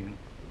evening.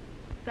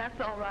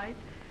 That's all right.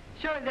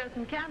 Surely there's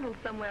some candles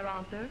somewhere,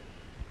 aren't there?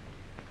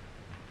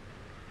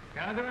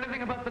 Can I do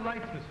anything about the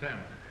lights, Miss Femm?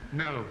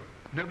 No,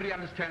 nobody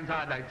understands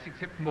our lights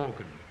except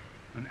Morgan.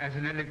 And as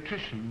an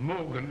electrician,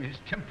 Morgan is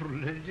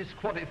temporarily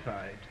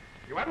disqualified.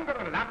 You haven't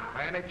got a lamp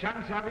by any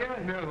chance, have you?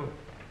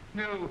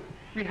 No,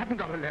 we haven't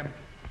got a lamp.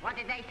 What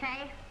did they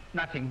say?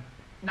 Nothing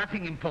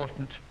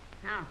important.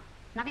 No,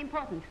 not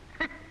important.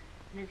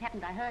 And as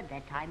happened, I heard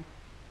that time.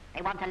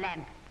 They want a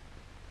lamp.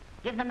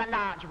 Give them a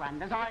large one.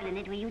 There's oil in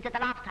it. We used it the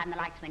last time the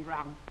lights went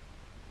wrong.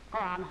 Go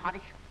on,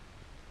 Horace.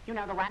 You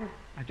know the one.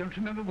 I don't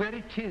remember where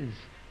it is.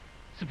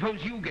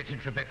 Suppose you get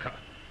it, Rebecca.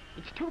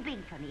 It's too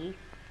big for me.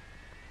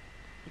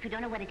 If you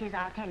don't know where it is,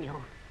 I'll tell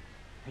you.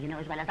 You know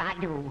as well as I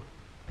do.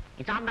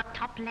 It's on the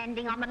top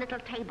landing on the little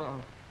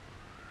table.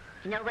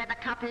 Do you know where the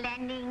top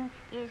landing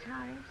is,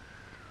 Horace?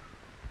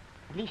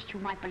 At least you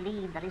might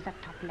believe there is a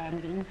top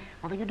landing,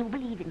 although you do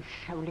believe in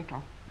so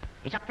little.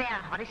 It's up there,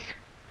 Horace.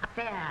 Up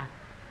there.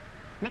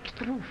 Next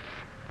roof.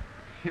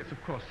 Yes,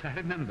 of course, I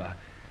remember.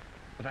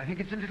 But I think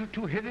it's a little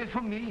too heavy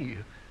for me.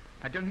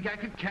 I don't think I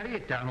could carry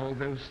it down all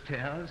those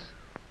stairs.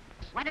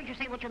 Why don't you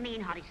say what you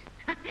mean, Horace?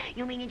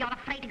 You mean you're not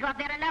afraid to go up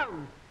there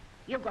alone?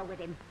 You go with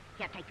him.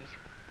 Here, take this.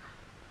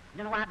 I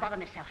don't know why I bother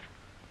myself.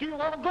 Do you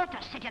all good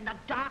to sit in the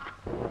dark?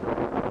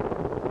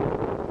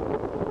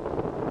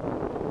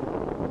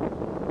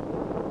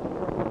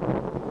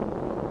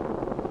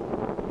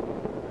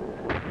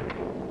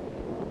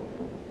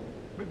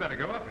 We'd better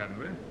go up, hadn't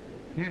we?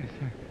 Yes,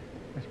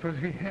 I suppose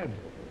we had.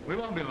 We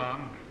won't be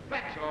long.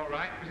 That's all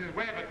right. Mrs.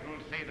 Waverton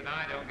will see that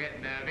I don't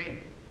get nervy.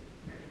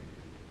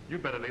 You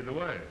better lead the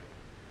way.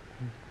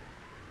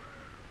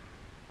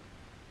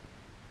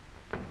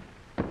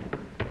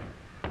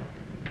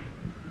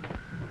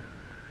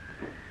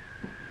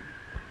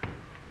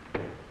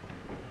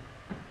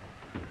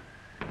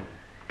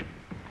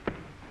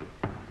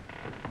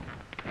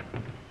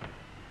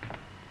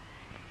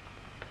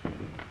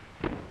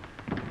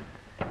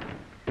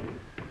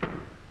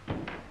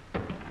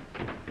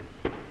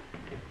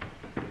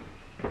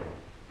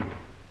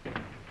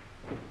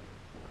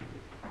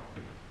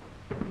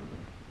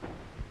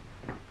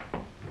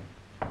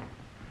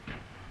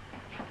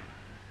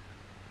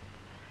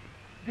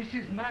 This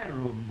is my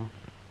room.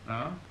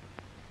 Oh?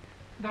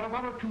 There are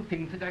one or two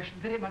things that I should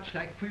very much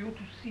like for you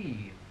to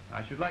see.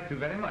 I should like to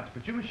very much,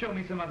 but you must show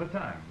me some other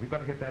time. We've got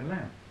to get that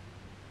lamp.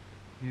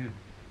 Yes.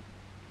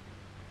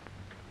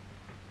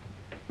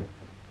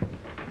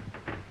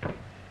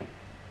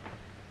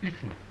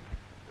 Listen,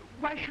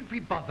 why should we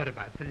bother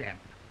about the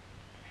lamp?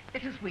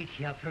 Let us wait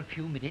here for a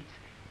few minutes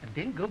and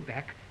then go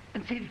back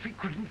and say that we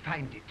couldn't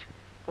find it,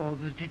 or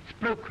that it's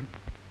broken.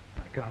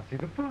 I can't see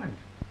the point.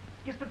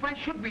 Yes, but why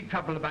should we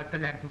trouble about the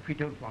lamp if we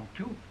don't want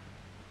to?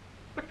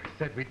 But we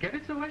said we'd get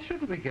it, so why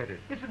shouldn't we get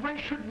it? Yes, but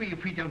why should we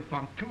if we don't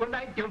want to, and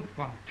I don't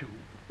want to?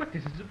 But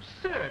this is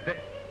absurd. Did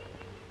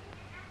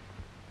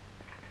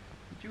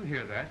you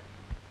hear that?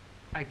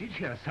 I did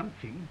hear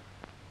something.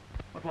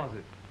 What was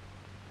it?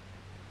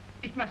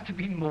 It must have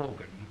been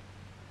Morgan.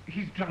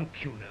 He's drunk,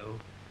 you know.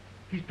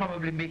 He's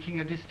probably making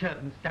a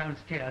disturbance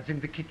downstairs in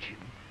the kitchen.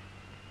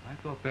 I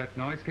thought that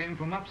noise came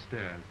from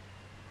upstairs.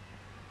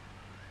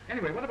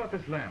 Anyway, what about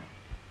this lamp?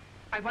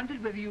 I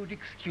wondered whether you'd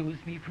excuse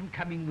me from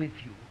coming with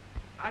you.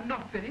 I'm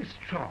not very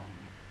strong.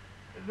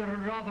 There are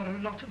rather a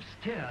lot of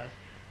stairs.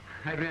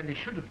 I really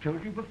should have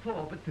told you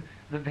before, but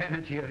the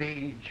vanity of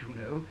age, you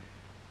know.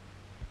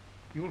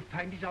 You'll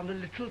find it on a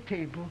little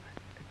table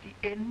at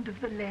the end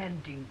of the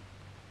landing,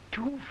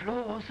 2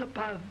 floors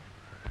above.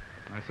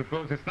 I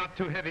suppose it's not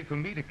too heavy for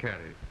me to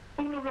carry.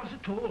 Oh, no, not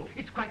at all.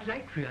 It's quite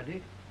light,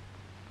 really.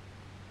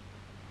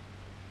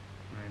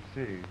 I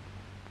see.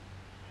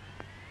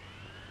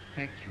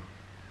 Thank you.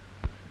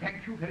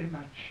 Thank you very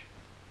much.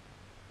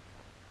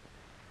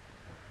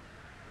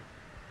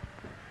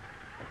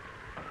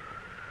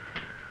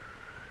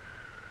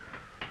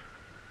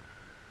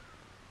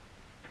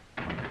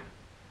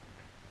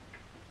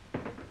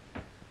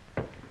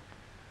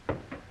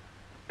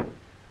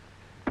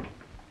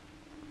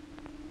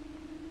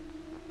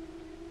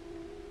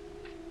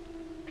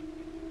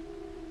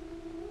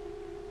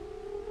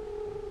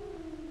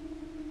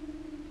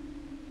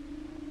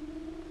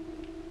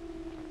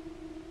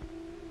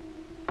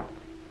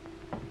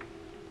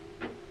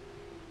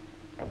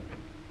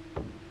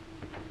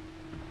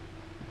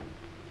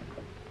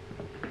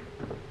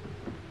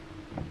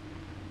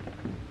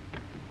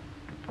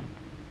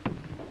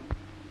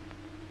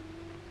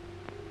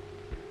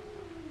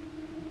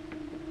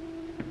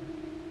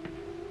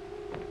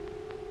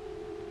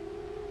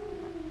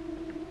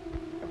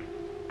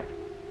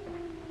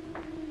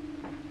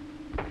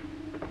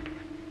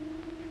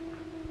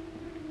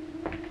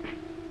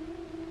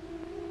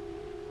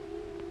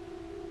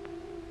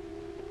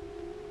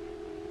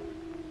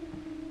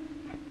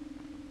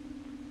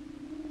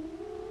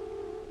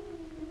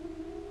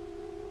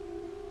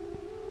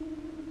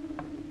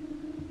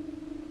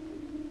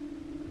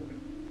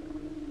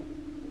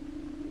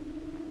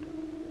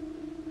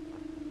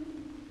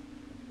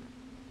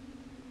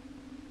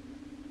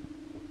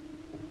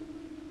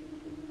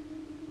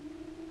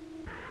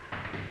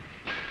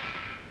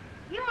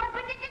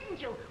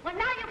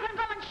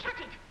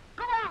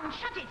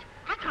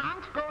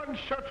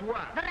 shut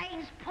what? The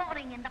rain's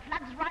pouring and the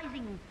flood's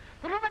rising.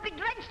 The room will be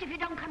drenched if you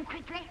don't come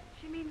quickly.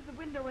 She means the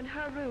window in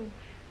her room.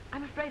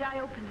 I'm afraid I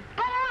opened it.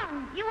 Go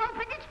on. You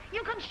opened it.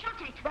 You can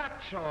shut it.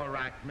 That's all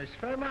right, Miss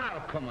Femm.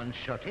 I'll come and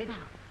shut it.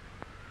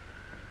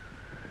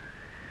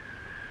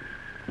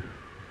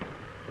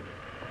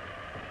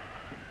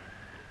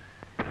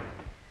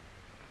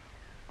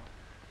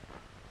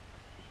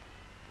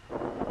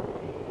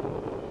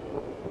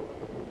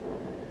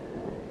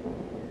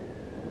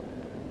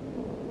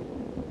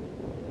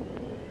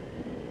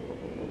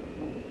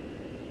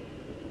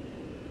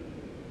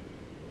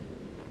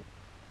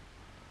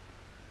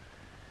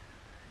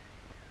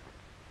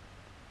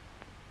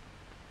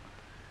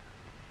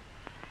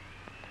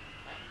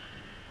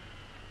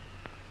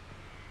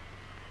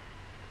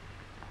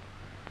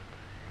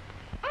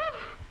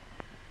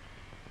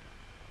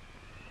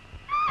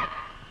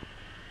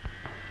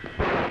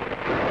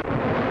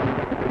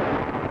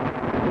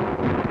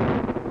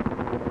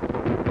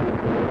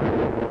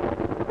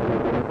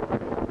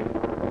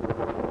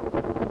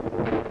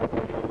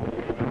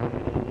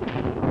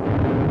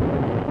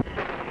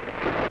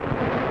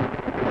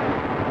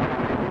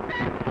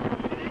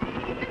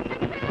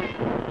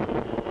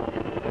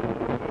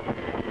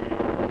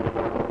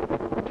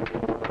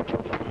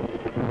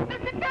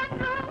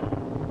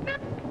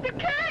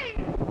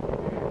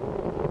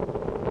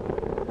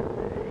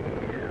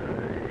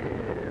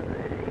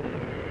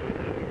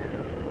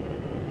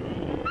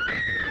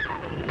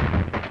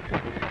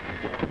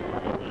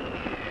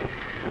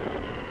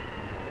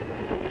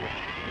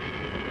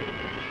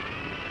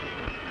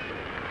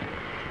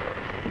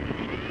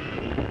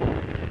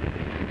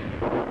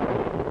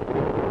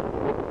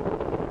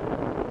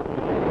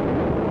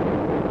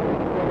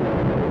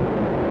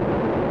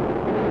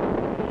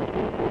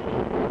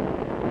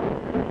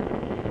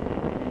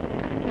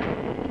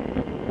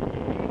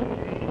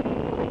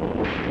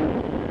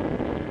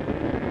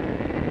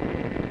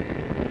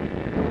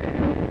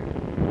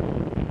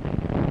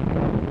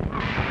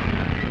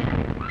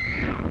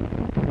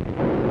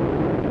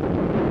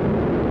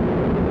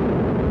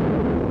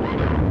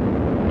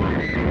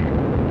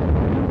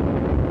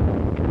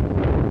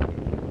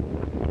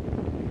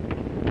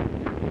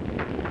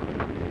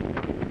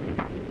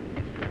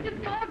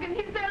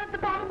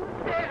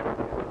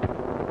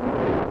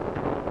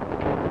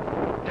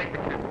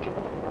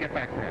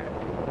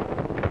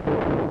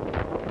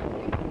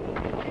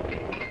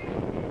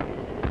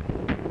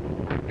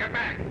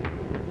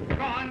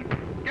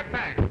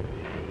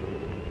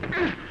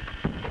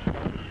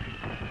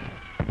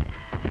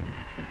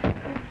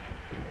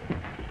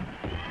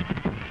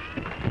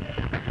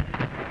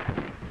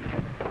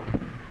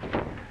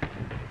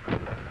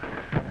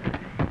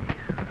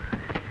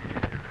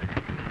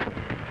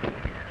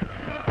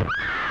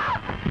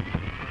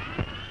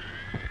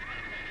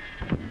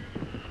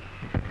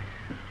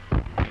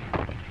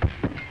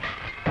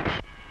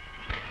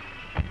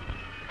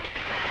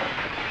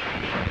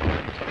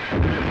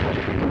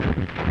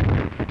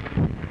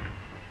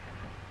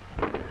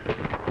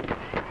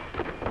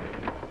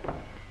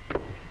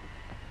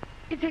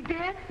 Is he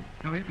dead?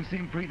 No, you can see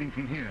him breathing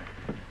from here.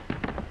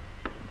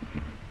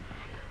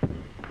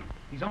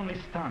 He's only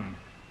stunned.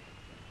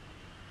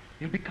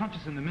 He'll be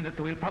conscious in a minute,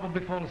 though he'll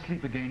probably fall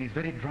asleep again. He's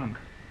very drunk.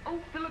 Oh,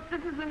 Philip,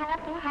 this is an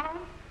awful house.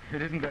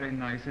 It isn't very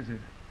nice, is it?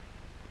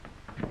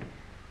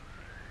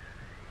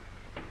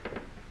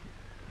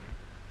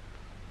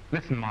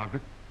 Listen,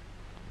 Margaret.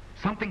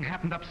 Something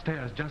happened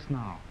upstairs just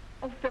now.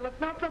 Oh, Philip,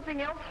 not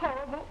something else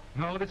horrible.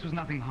 No, this was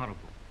nothing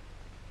horrible.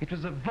 It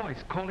was a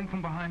voice calling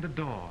from behind a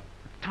door.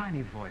 A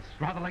tiny voice,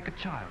 rather like a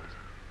child's.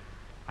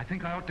 I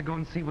think I ought to go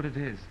and see what it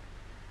is.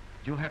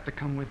 You'll have to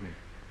come with me.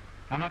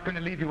 I'm not going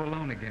to leave you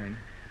alone again.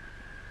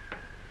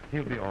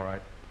 He'll be all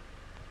right.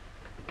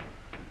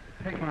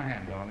 Take my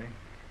hand, darling.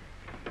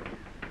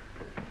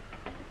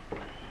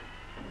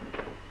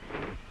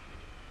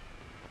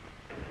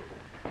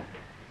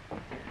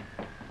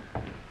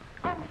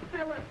 Oh,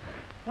 Philip.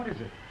 What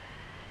is it?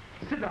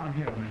 Sit down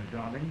here a minute,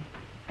 darling.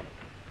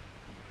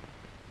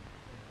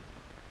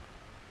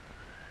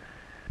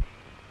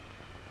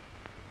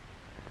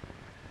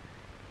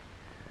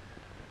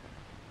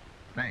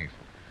 Thanks.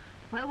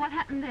 Well, what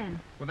happened then?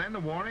 Well, then the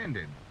war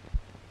ended.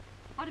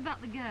 What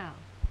about the girl?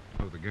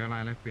 Oh, the girl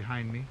I left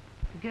behind me?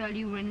 The girl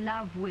you were in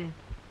love with?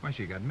 Why,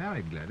 she got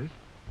married, Gladys.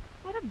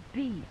 What a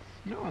beast.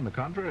 No, on the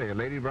contrary, a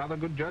lady of rather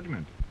good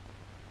judgment.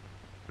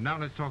 But now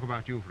let's talk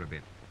about you for a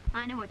bit.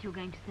 I know what you're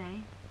going to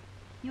say.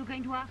 You're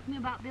going to ask me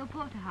about Bill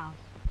Porterhouse.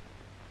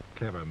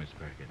 Clever, Miss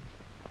Perkins.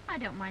 I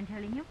don't mind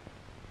telling you.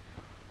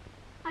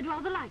 I'd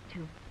rather like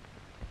to.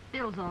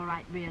 Bill's all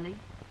right, really.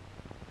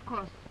 Of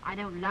course, I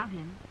don't love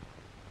him.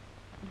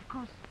 And of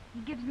course, he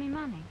gives me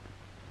money.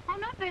 Oh,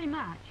 not very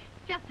much.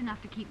 Just enough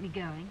to keep me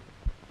going.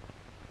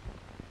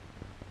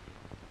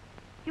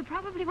 You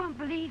probably won't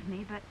believe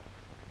me, but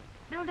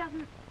Bill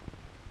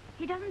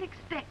he doesn't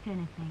expect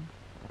anything.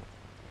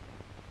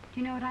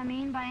 Do you know what I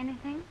mean by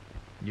anything?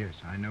 Yes,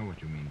 I know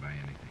what you mean by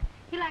anything.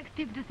 He likes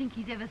people to think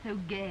he's ever so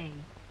gay.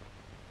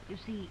 You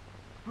see,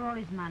 for all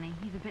his money,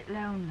 he's a bit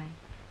lonely.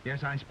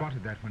 Yes, I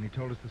spotted that when he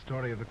told us the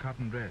story of the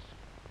cotton dress.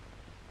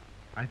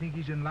 I think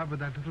he's in love with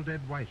that little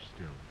dead wife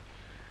still.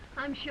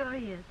 I'm sure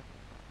he is.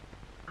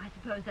 I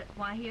suppose that's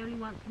why he only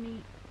wants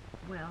me,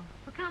 well,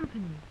 for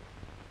company.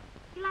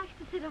 He likes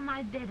to sit on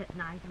my bed at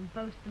night and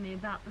boast to me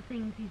about the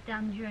things he's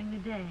done during the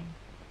day.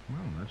 Well,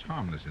 that's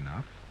harmless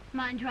enough.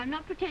 Mind you, I'm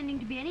not pretending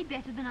to be any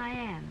better than I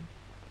am.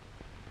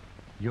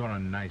 You're a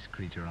nice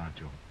creature, aren't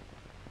you?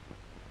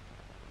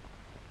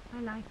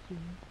 I like you.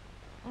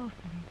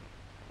 Awfully.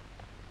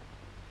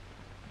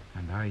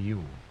 And I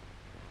you.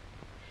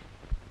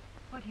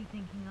 What are you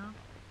thinking of?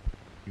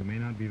 You may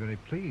not be very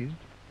pleased.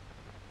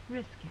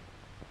 Risk it.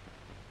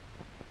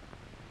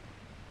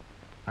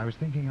 I was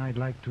thinking I'd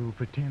like to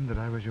pretend that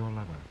I was your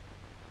lover.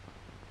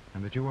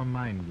 And that you were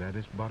mine,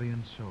 Gladys, body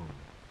and soul.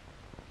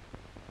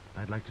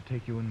 I'd like to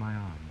take you in my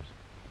arms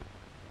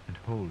and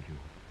hold you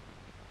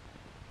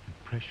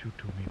and press you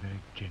to me very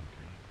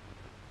gently,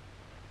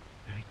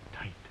 very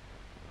tight.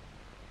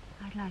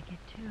 I'd like it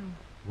too.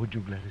 Would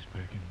you, Gladys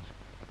Perkins?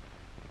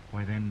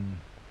 Why then,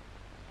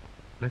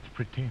 let's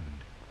pretend.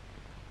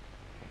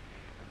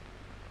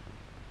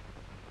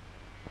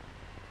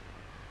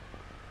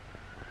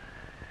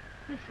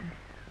 Listen.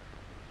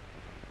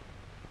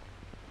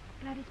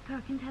 Gladys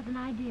Perkins has an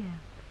idea.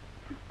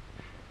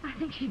 I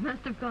think she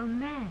must have gone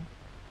mad.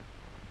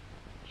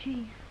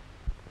 She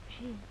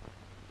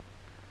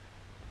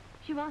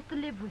wants to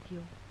live with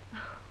you.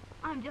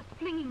 I'm just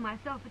flinging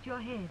myself at your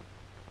head.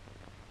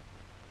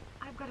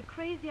 I've got a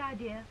crazy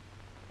idea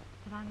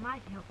that I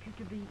might help you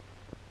to be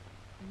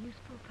a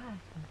useful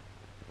person.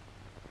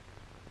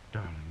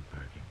 Darling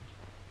Perkins.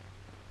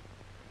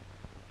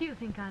 Do you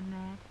think I'm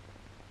mad?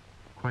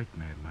 Quite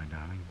mad, my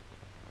darling.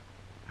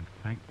 And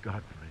thank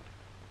God for it.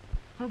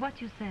 Well,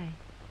 what you say?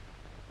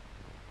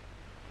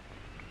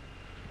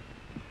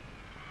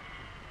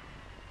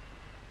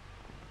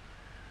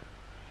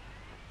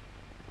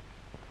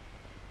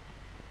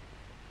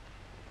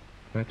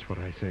 That's what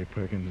I say,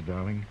 Perkins,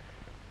 darling.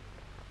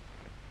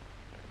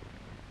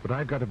 But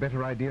I've got a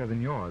better idea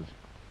than yours.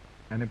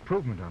 An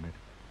improvement on it.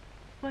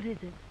 What is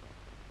it?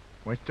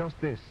 Well, it's just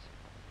this.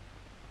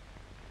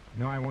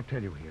 No, I won't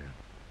tell you here.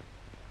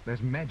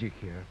 There's magic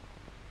here.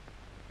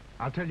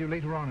 I'll tell you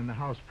later on in the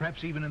house,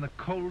 perhaps even in the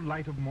cold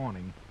light of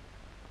morning.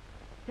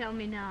 Tell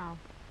me now.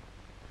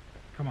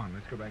 Come on,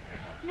 let's go back to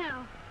the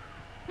house.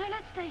 No,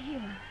 let's stay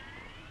here.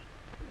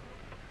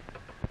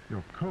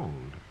 You're cold.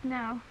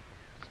 No.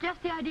 It's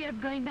just the idea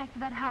of going back to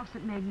that house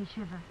that made me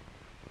shiver.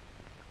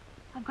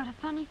 I've got a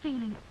funny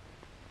feeling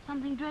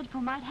something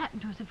dreadful might happen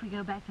to us if we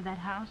go back to that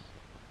house.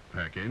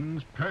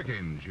 Perkins,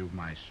 you've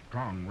my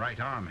strong right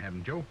arm,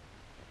 haven't you?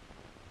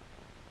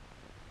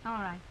 All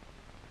right.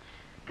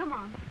 Come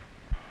on.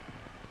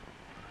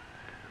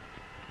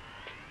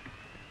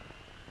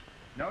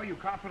 No, you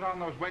can't put on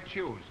those wet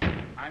shoes.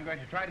 I'm going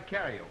to try to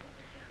carry you.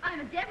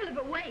 I'm a devil of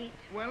a weight.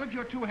 Well, if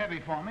you're too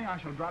heavy for me, I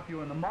shall drop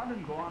you in the mud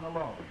and go on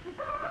alone.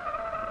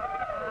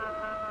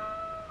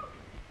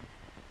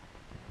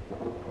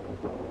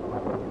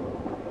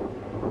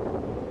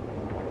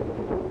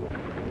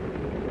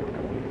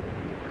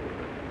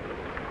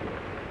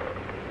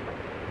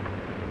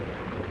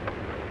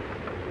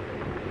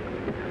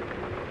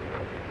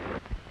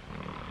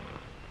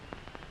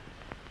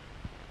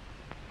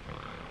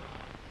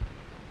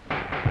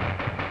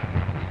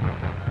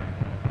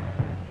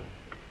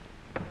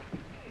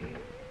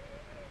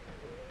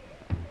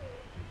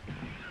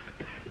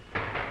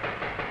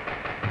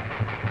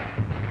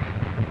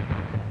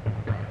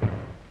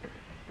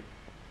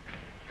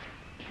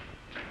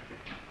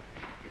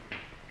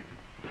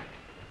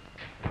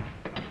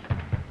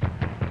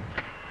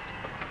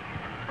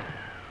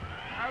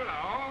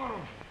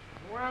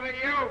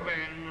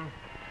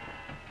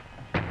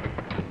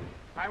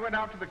 I went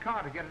out to the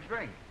car to get a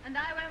drink. And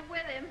I went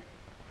with him.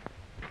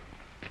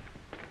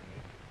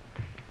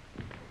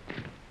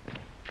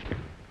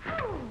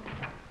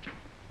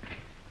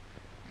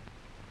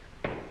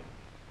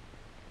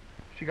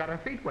 She got her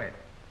feet wet.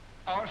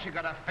 Oh, she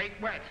got her feet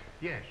wet.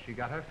 Yes, she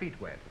got her feet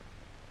wet.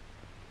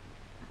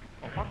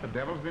 Well, what the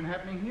devil's been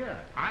happening here?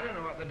 I don't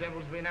know what the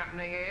devil's been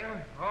happening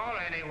here, or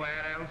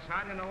anywhere else.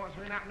 I don't know what's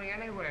been happening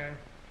anywhere.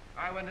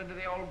 I went into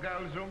the old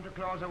girl's room to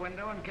close a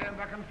window and came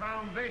back and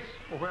found this.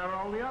 Well, where are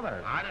all the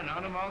others? I don't know,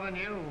 no more than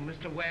you.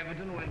 Mr.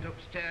 Waverton went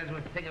upstairs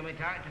with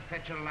Thingamy-Tight to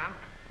fetch a lamp.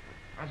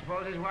 I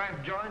suppose his wife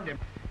joined him.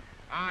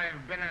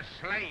 I've been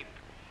asleep.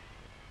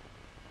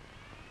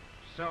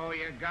 So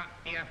you got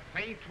your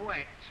feet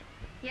wet?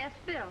 Yes,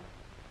 Bill.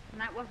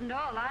 And that wasn't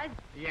all,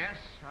 Yes,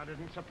 I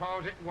didn't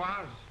suppose it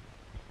was.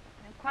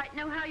 I don't quite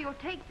know how you'll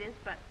take this,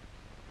 but...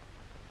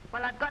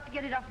 well, I've got to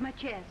get it off my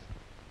chest.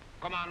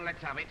 Come on,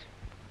 let's have it.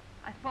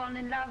 I've fallen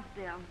in love,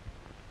 Bill.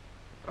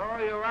 Oh,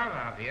 you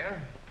have you?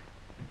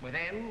 With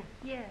him?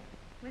 Yes,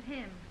 with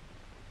him.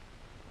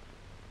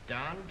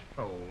 Darned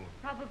fool.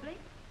 Probably,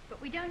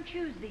 but we don't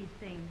choose these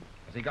things.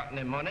 Has he got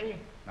any money?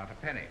 Not a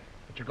penny.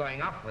 But you're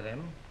going off with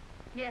him?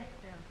 Yes,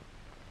 Bill.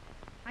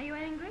 Are you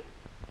angry?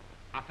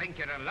 I think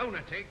you're a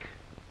lunatic,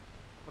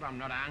 but I'm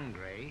not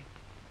angry.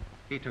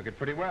 He took it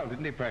pretty well,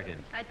 didn't he,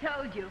 Perkins? I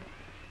told you.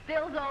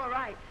 Bill's all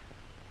right.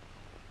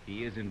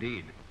 He is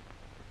indeed.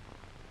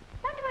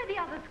 Wonder where the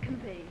others can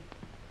be.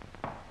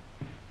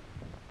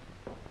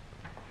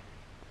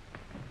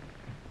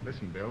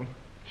 Listen, Bill,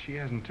 she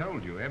hasn't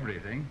told you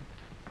everything.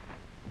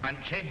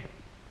 Hasn't she?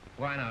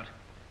 Why not?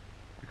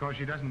 Because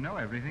she doesn't know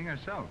everything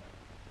herself.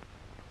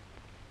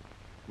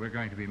 We're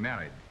going to be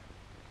married.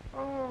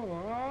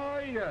 Oh,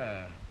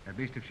 yeah. At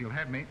least if she'll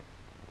have me.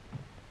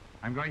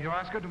 I'm going to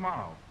ask her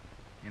tomorrow,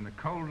 in the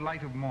cold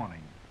light of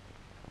morning.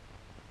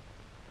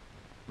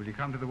 Will you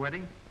come to the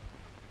wedding?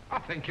 I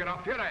think you're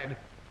off your head.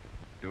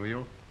 Do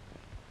you?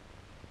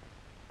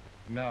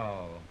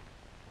 No,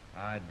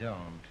 I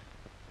don't.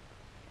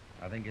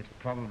 I think it's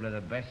probably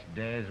the best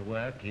day's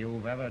work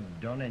you've ever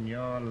done in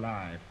your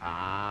life.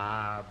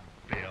 Ah,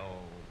 Bill.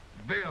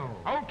 Bill!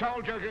 Who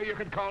told you you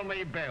could call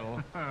me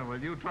Bill? Well,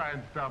 you try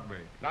and stop me.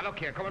 Now, look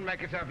here, come and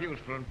make yourself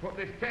useful and put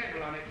this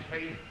table on its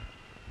feet.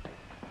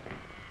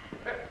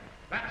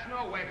 That's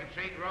no way to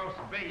treat roast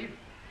beef.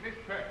 Miss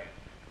Perkins,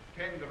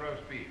 tend the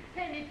roast beef.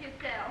 Tend it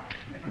yourself.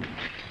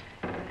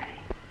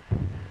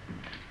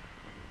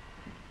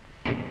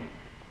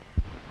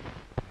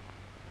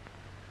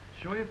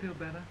 Sure you feel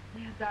better?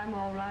 Yes, I'm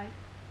all right.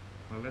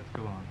 Well, let's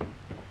go on.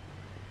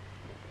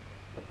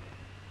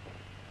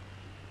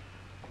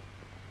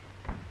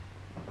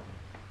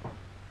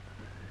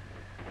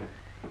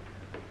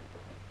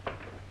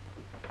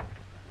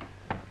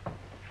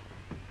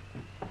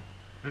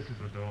 This is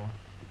the door.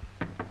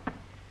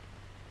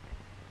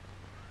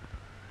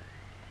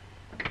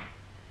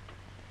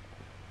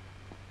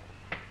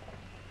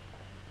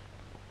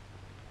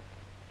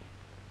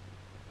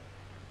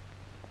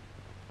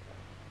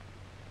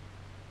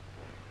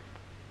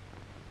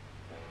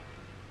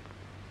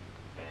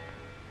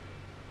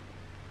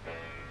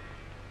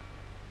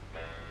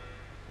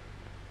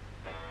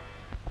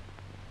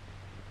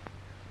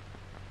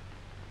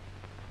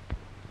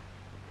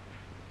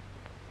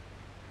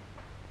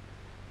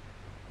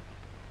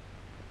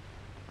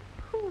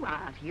 Who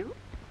are you?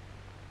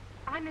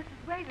 I'm Mrs.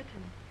 Waverton.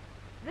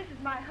 This is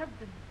my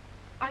husband.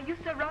 Are you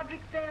Sir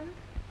Roderick Femm?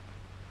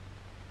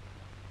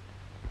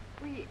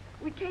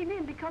 We came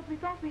in because we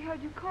thought we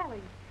heard you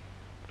calling.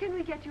 Can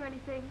we get you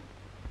anything?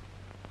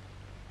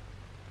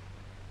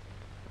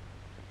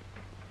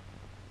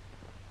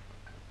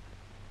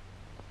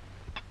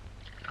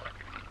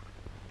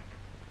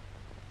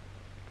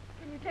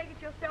 Can you take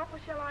it yourself, or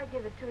shall I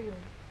give it to you?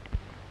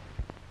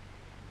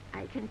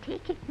 I can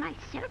take it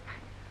myself.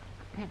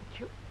 Thank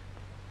you.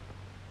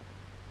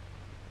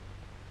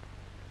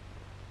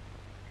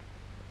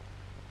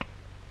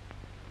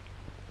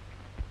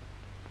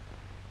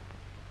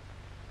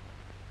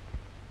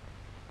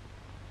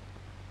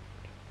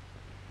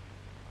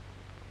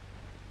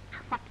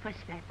 What was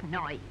that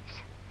noise?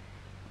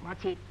 Was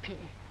it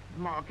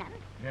Morgan?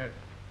 Yes.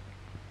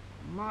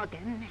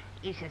 Morgan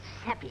is a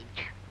savage.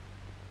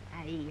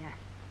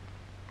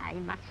 I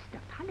must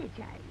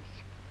apologize.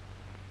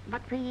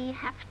 But we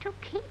have to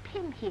keep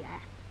him here.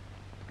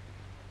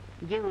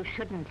 You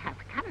shouldn't have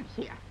come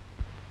here.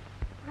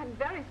 I'm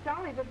very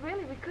sorry, but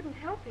really we couldn't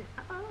help it.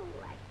 Oh,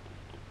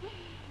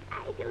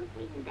 I don't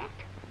mean that.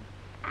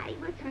 I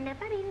was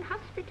never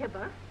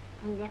inhospitable.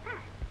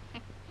 Never.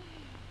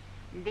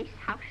 This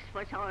house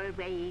was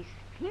always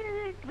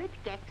filled with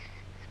guests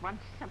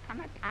once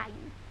upon a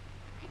time.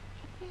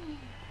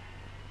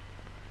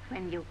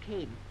 When you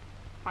came,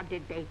 what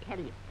did they tell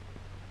you?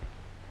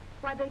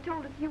 Why, they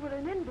told us you were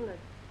an invalid.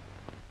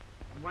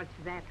 Was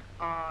that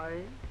all?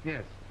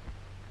 Yes.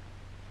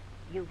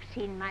 You've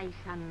seen my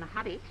son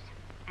Horace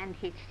and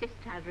his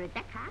sister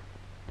Rebecca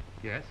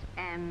Yes.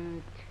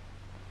 and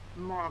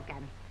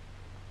Morgan.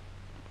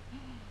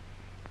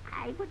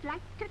 I would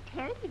like to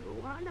tell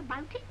you all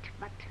about it,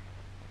 but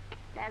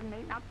there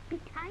may not be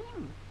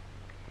time.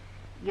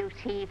 You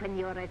see, when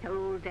you're as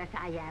old as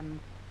I am,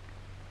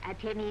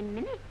 at any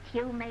minute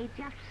you may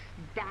just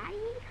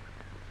die.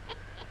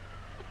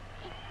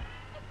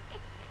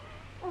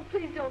 Oh,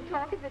 please don't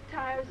talk if it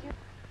tires you.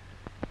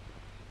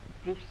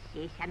 This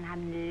is an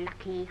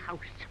unlucky house.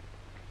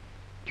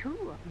 2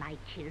 of my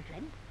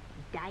children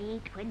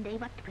died when they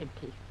were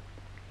 20.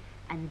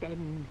 And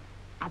then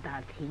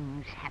other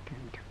things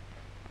happened.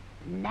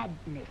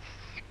 Madness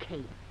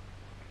came.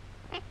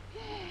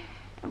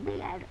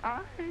 We are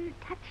all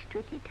touched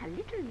with it a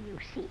little, you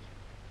see.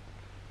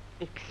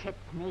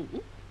 Except me.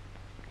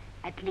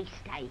 At least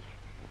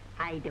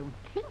I don't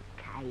think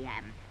I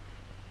am.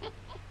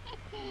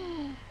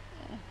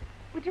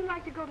 Would you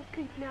like to go to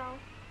sleep now?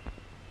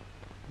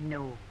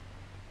 No,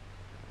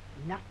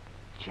 not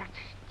just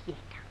yet.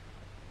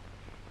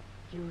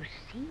 You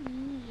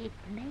see, it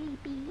may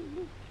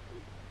be...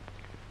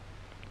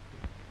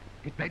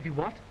 It may be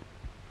what?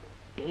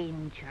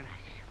 dangerous.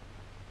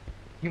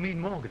 You mean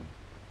Morgan?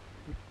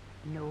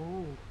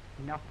 No,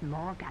 not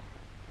Morgan.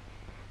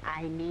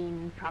 I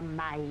mean from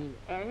my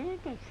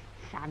eldest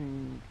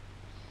son,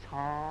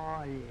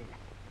 Saul.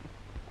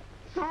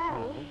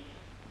 Saul?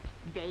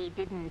 They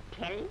didn't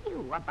tell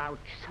you about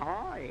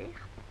Saul.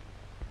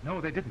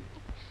 No, they didn't.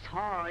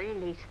 Saul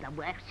is the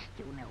worst,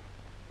 you know.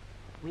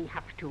 we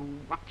have to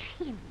watch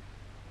him.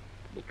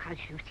 Because,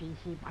 you see,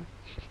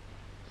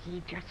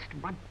 he just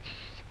wants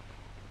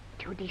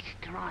to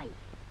destroy,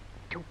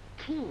 to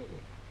kill.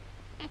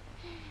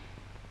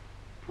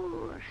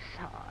 Poor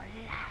soul.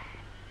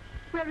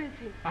 Where is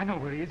he? I know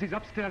where he is. He's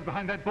upstairs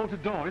behind that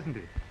bolted door, isn't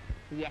he?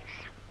 Yes,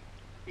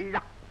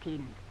 locked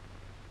in.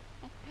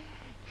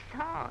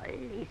 Saul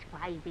is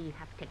why we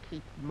have to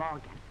keep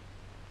Morgan.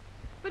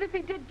 But if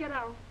he did get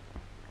out?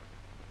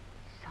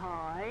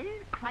 Saul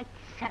quite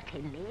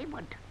certainly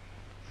would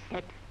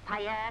set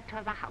fire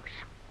to the house.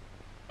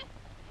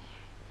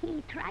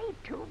 He tried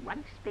to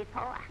once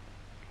before.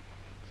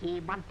 He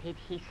wanted,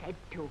 he said,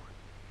 to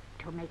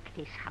make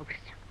this house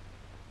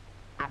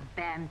a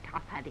burnt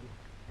offering.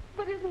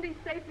 But isn't he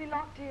safely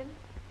locked in?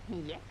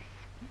 Yes.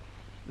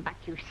 But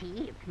you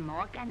see, if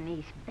Morgan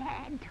is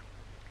bad,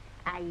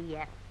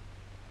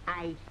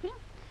 I think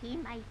he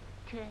might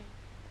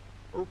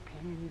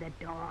open the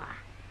door.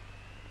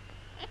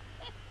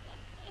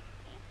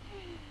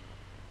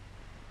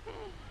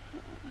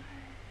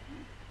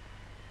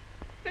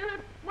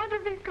 Philip, what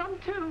if he's come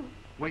too?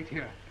 Wait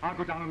here. I'll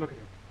go down and look at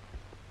him.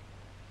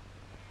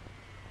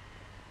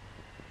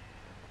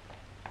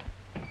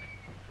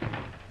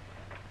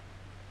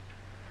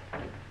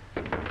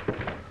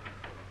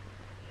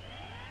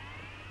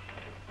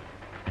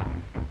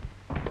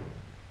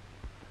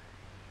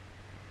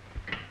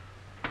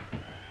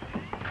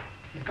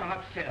 He's gone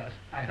upstairs.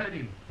 I heard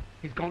him.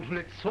 He's gone to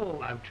let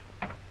Saul out.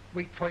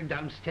 Wait for him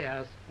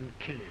downstairs and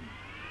kill him.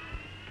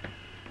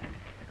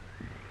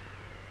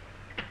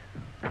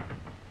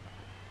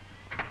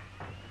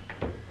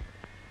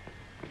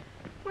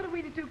 What are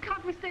we to do?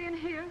 Can't we stay in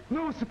here?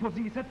 No,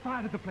 supposing he set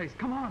fire to the place.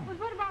 Come on. But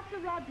what about Sir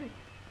Roderick?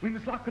 We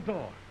must lock the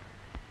door.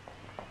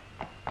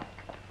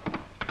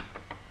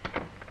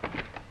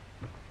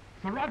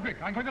 Sir Roderick,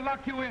 I'm going to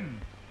lock you in.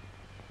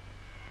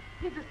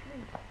 He's asleep.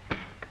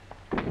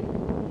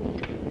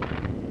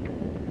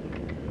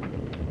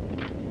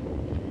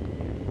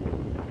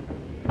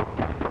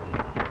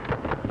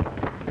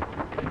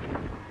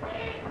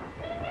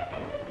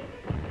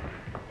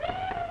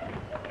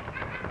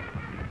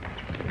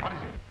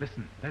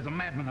 Listen, there's a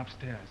madman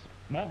upstairs.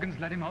 Morgan's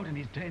let him out and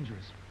he's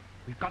dangerous.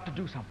 We've got to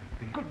do something.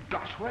 Good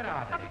gosh, where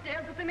are they?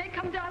 Upstairs, but they may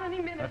come down any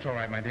minute. That's all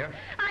right, my dear.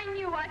 I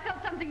knew. I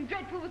felt something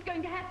dreadful was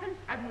going to happen.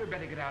 Hadn't we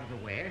better get out of the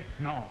way?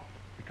 No,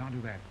 we can't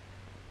do that.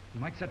 He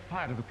might set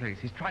fire to the place.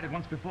 He's tried it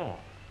once before.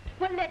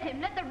 Well, let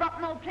him. Let the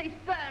rotten old place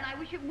burn. I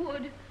wish it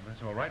would.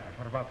 That's all right, but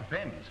what about the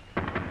Femms?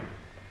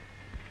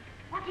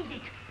 What is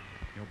it?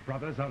 Your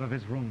brother's out of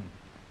his room.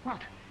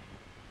 What?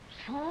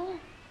 Saul?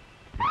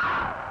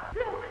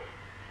 Look!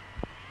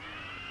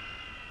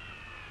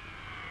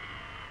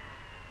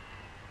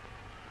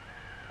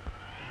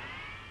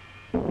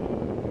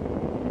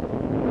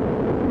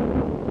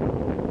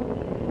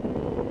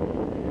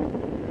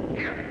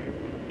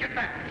 Get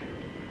back!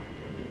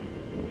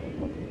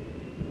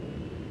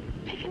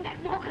 Take him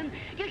back, Morgan.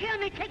 You hear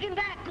me? Take him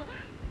back.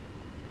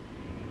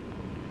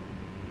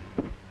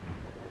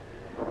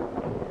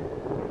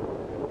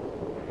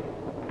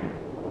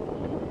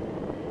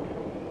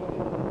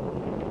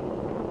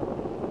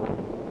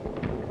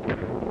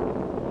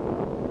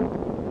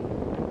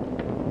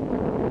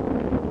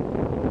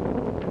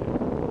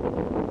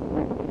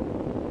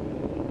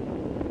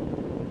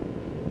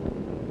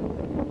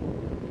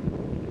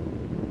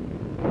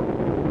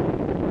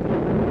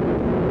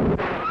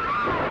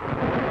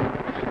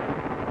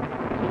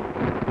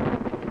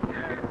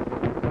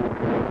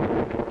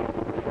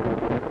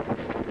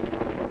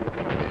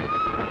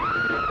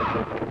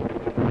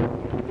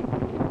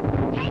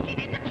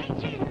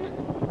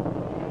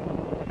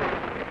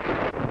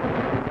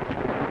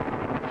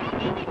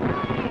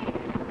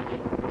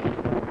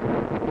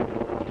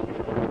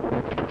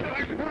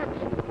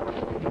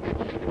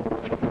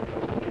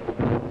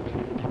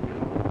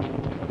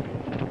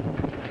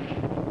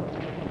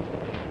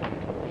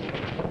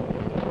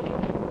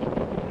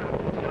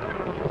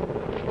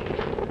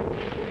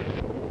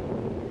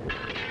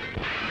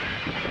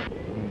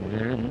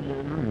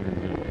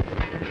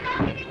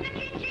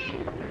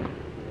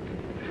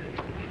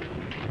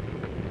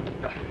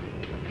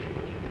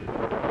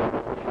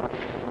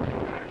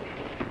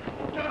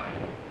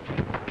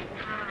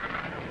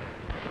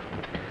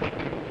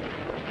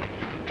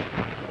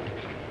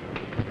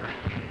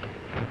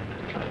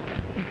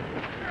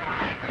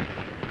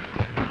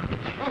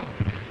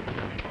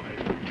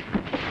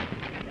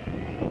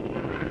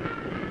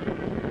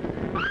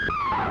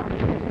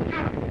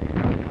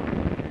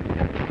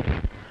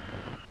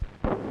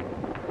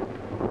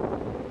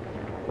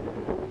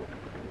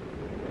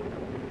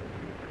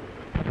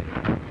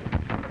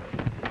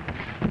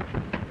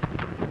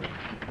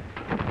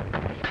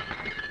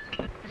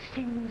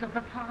 Sins of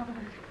the fathers,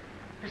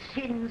 the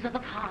sins of the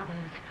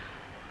fathers.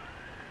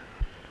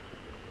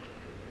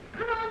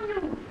 Come on,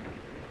 you!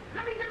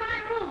 Hurry to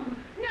my room!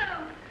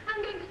 No,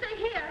 I'm going to stay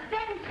here.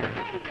 Then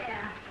stay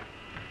there!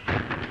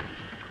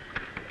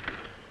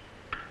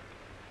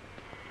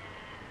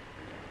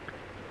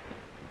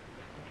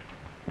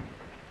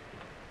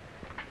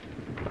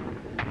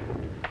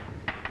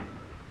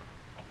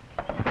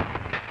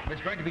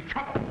 there's going to be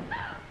trouble.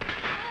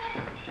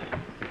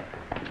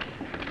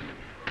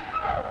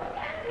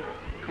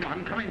 Come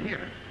on, come in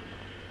here.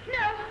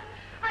 No,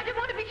 I don't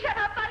want to be shut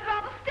up. I'd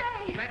rather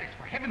stay. Gladys,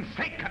 for heaven's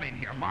sake, come in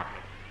here, Mark.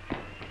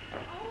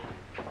 Oh,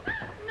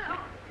 no.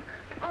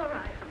 All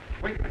right.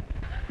 Wait a minute.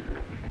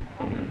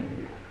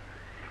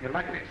 You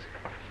like this?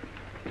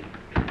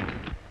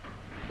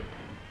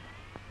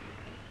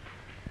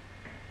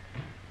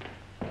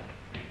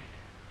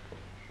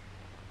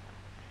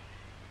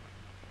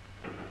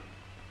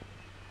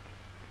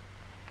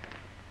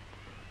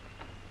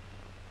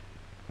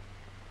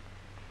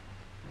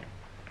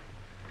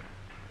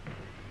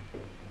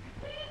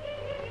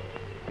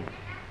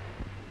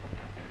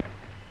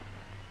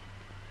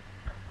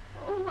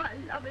 Oh, I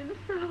love him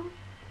so.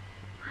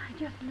 I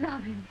just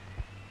love him.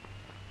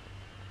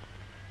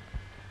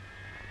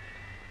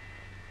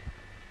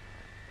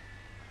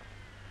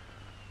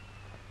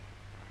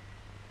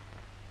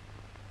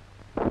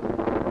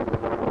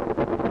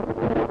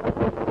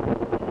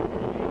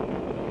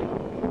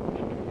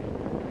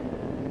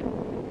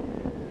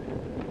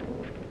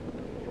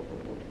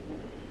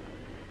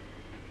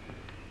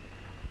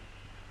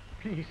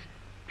 Please,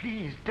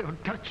 please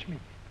don't touch me.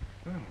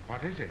 Oh,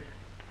 what is it?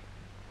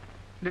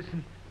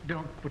 Listen,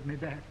 don't put me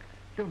back.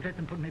 Don't let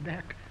them put me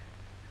back.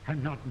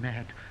 I'm not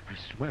mad. I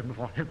swear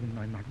before heaven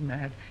I'm not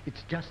mad.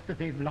 It's just that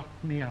they've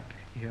locked me up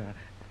here.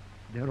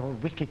 They're all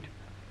wicked.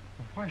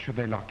 Well, why should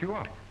they lock you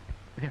up?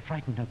 They're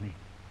frightened of me.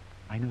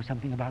 I know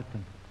something about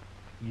them.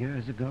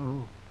 Years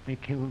ago, they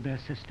killed their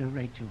sister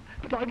Rachel.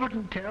 But I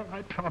wouldn't tell.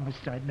 I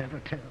promised I'd never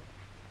tell.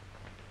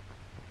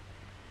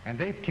 And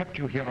they've kept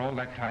you here all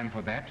that time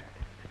for that?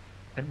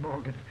 And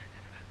Morgan,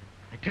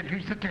 I tell you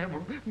he's the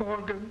devil.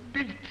 Morgan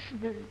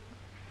beats me.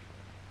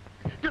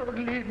 Don't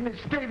leave me.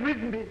 Stay with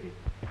me.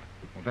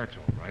 Well, that's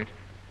all right.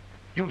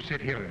 You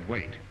sit here and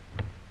wait.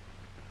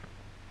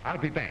 I'll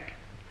be back.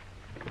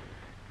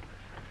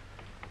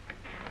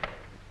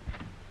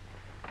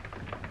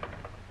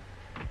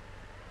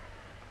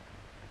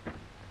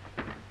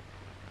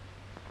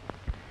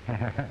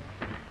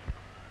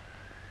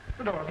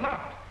 The door's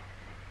locked.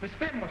 Miss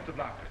Femm must have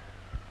locked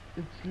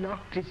it. It's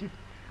locked, is it?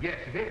 Yes,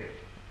 it is.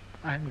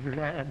 I'm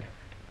glad.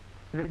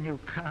 Then you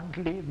can't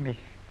leave me.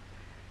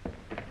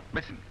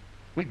 Listen,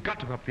 we've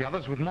got to help the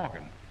others with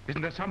Morgan.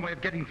 Isn't there some way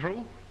of getting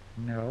through?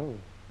 No,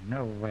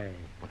 no way.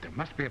 But there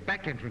must be a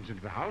back entrance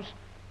into the house.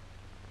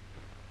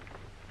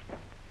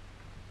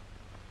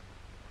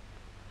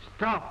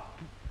 Stop!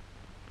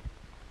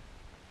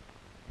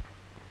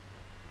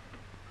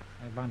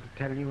 I want to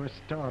tell you a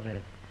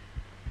story.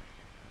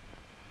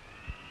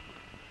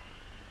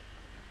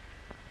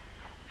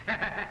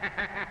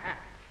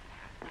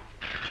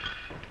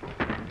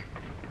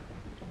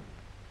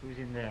 Who's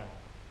in there?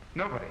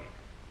 Nobody.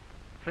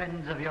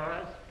 Friends of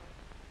yours?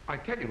 I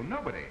tell you,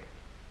 nobody.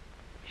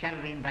 Shall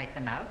we invite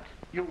them out?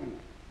 You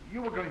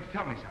were going to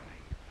tell me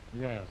something.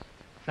 Yes,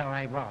 so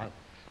I was.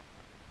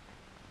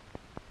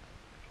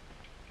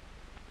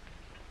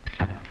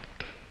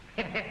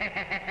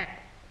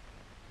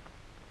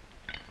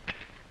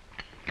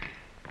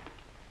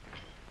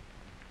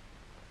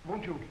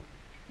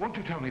 Won't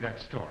you tell me that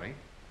story?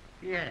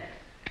 Yes.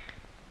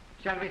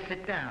 Shall we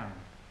sit down?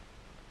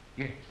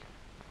 Yes.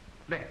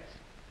 Let's.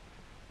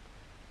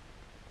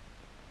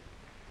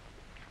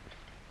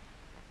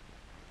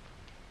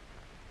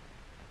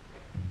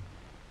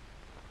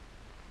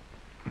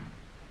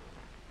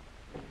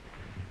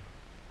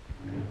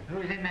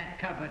 Who's in that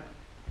cupboard?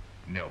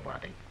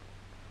 Nobody.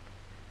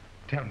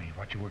 Tell me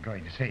what you were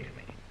going to say to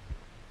me.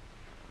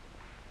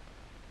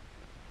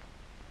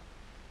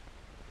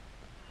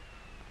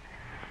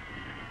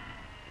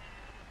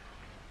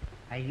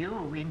 Are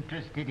you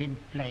interested in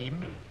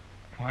flame?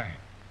 Why,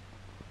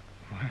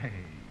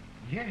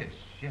 yes,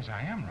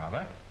 I am,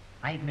 rather.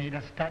 I've made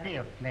a study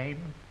of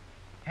flame.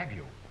 Have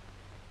you?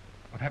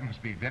 Well, that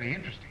must be very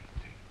interesting.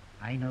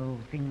 I know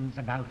things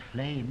about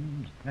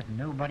flames that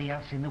nobody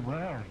else in the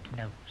world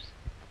knows.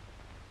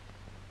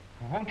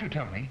 Well, won't you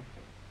tell me?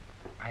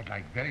 I'd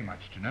like very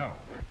much to know.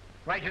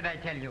 Why should I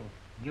tell you?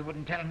 You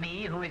wouldn't tell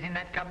me who is in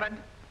that cupboard?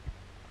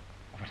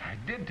 But I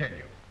did tell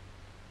you.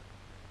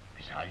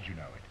 Besides, you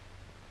know it.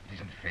 It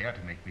isn't fair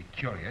to make me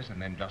curious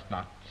and then just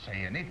not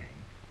say anything.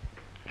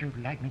 You'd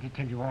like me to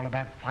tell you all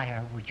about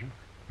fire, would you?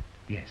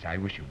 Yes, I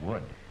wish you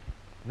would.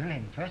 Well,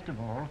 then, first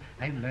of all,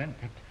 I've learnt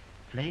that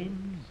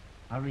flames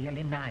are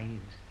really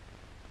knives.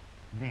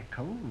 They're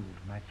cold,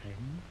 my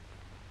friend.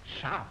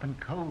 Sharp and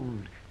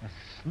cold as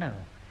snow.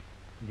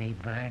 They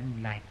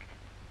burn like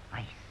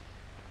ice.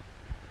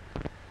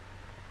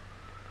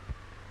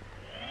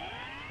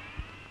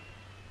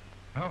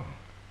 Oh,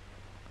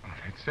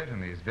 that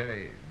certainly is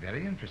very,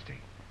 very interesting.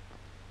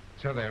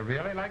 So they're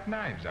really like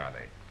knives, are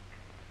they?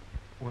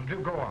 Well,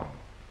 do go on.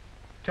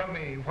 Tell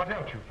me what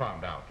else you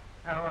found out.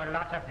 Oh, a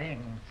lot of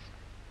things,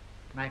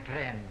 my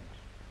friend.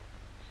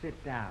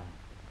 Sit down.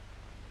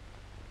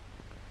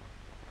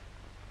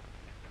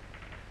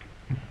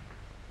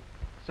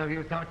 So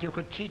you thought you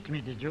could cheat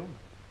me, did you?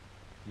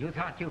 You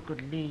thought you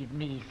could leave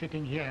me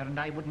sitting here and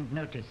I wouldn't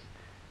notice.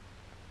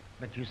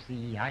 But you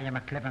see, I am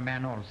a clever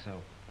man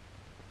also.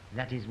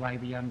 That is why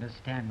we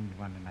understand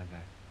one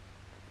another.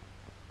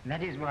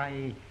 That is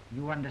why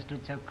you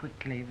understood so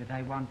quickly that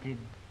I wanted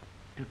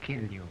to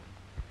kill you.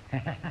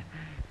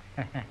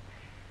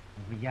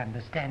 We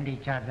understand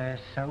each other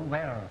so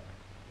well,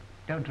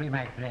 don't we,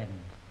 my friend?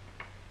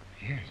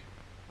 Yes.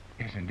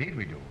 Yes, indeed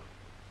we do.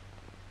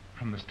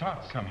 From the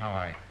start,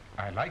 somehow,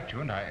 I liked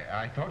you, and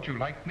I thought you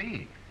liked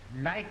me.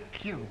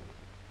 Like you?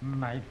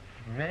 My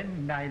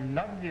friend, I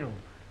love you.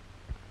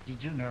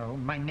 Did you know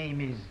my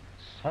name is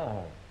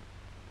Saul?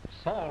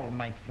 Saul,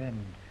 my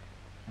friend.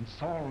 And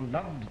Saul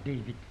loved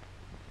David.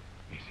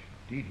 Yes,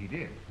 indeed he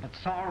did. But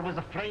Saul was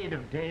afraid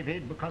of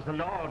David because the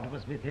Lord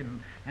was with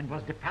him and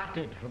was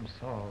departed from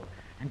Saul.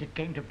 And it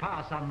came to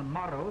pass on the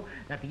morrow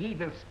that the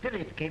evil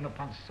spirit came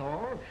upon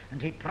Saul, and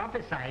he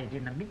prophesied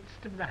in the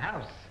midst of the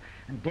house.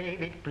 And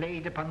David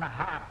played upon the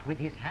harp with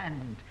his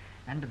hand,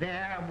 and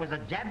there was a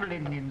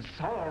javelin in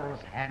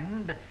Saul's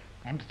hand,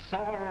 and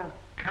Saul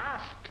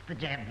cast the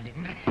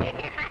javelin.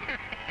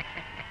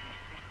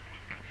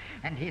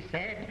 And he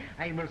said,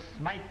 I will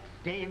smite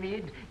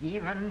David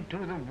even to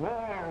the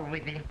wall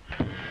with it.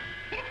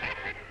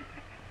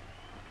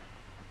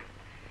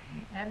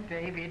 And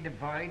David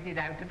avoided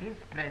out of his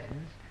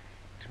presence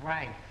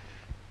twice,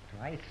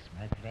 my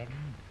friend.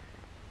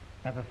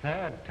 Now the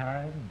third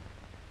time,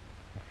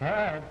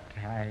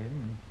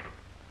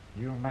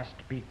 you must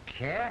be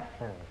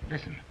careful.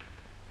 Listen,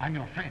 I'm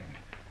your friend.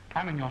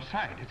 I'm on your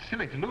side. It's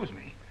silly to lose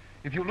me.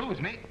 If you lose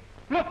me...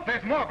 Look,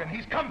 there's Morgan.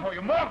 He's come for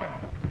you. Morgan!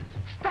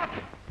 Stop!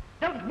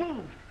 Don't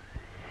move!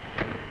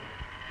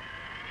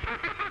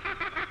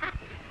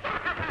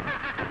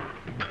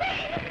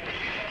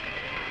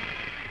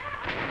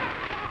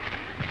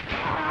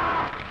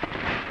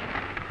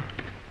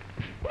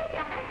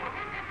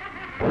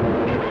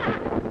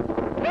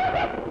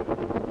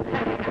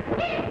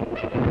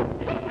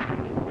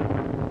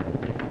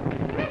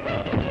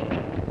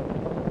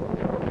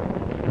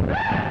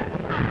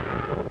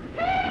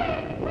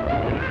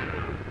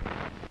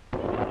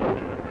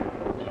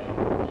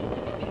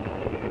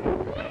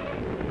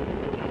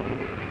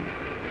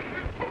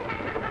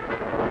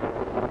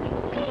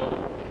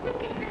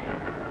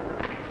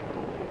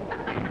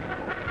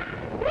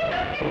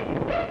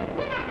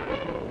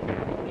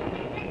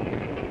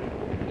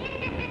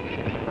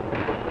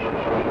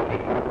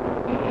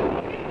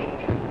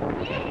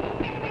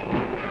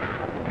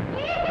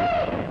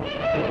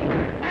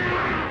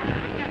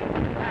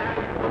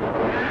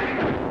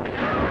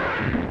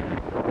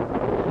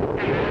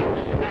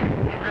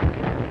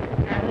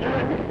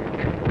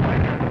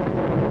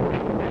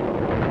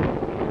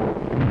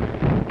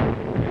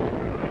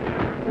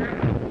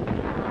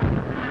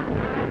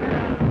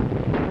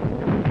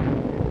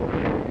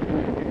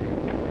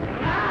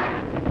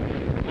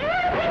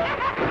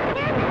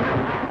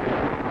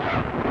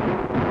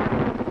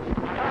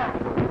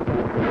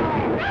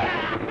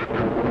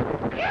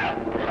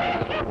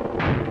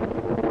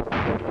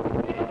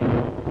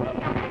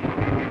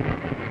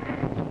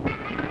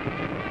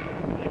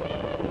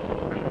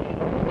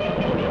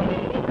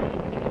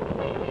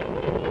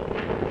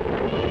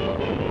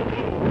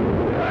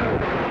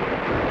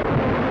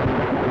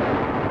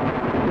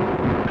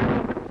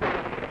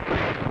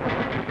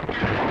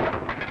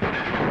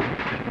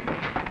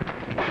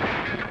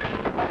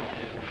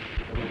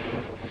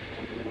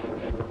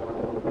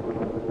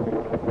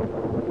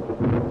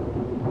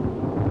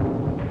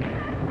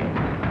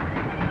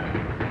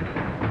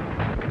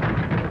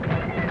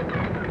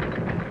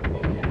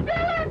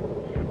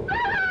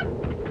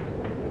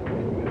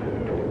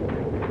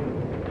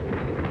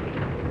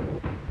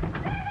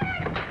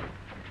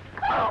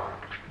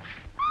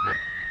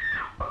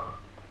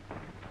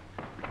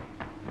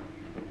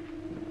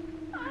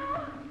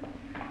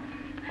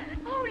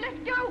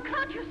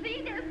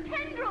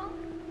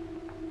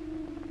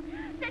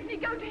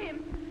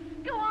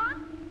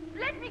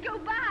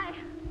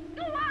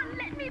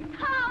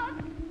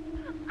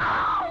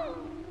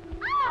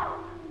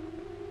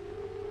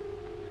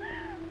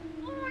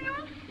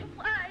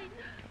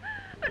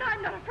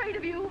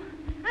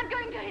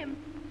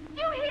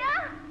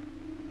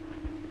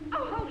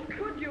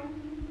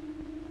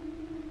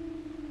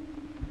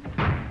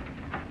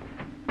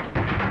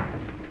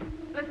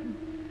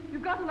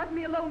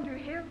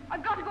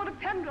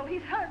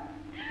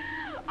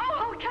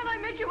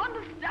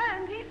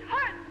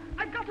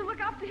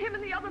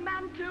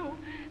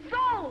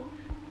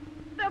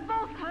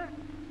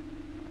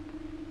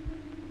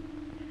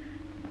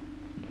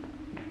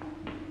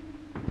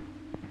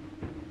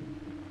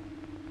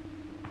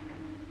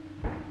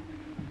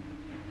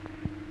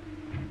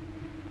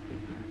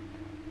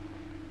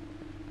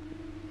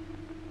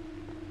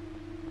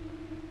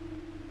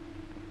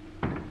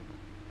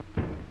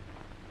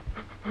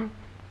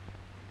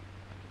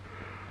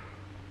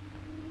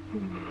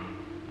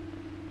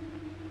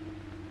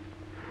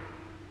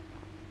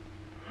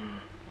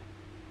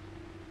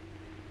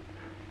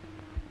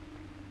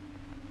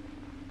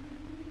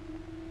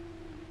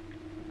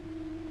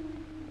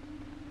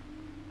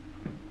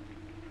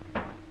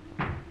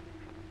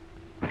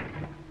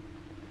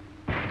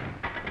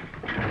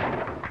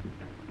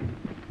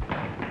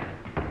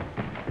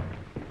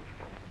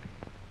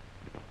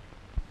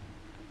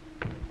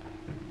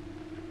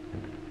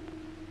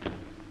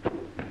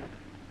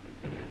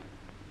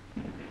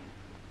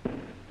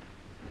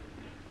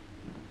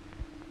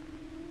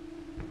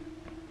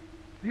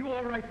 Are you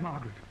all right,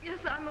 Margaret? Yes,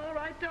 I'm all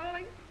right,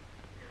 darling.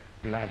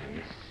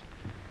 Gladys.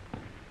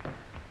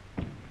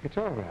 It's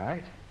all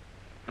right.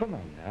 Come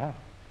on now.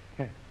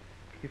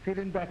 You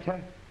feeling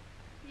better?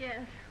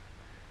 Yes.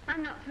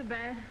 I'm not so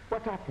bad.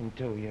 What happened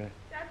to you?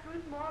 That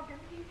was Morgan.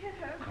 He hit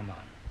her. Come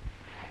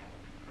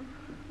on.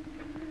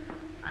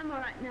 I'm all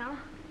right now.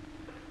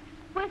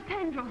 Where's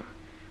Pendrell?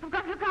 I've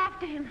got to look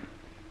after him.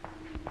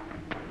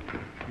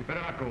 You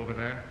better not go over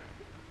there.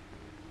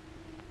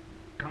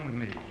 Come with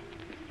me.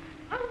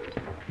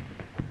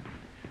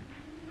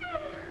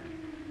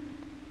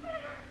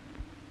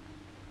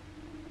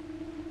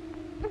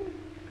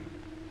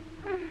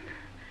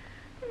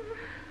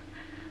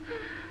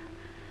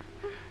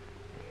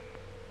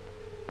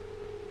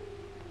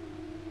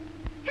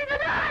 He's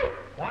alive!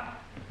 What?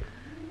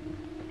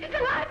 He's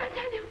alive, I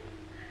tell you!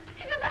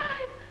 He's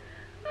alive!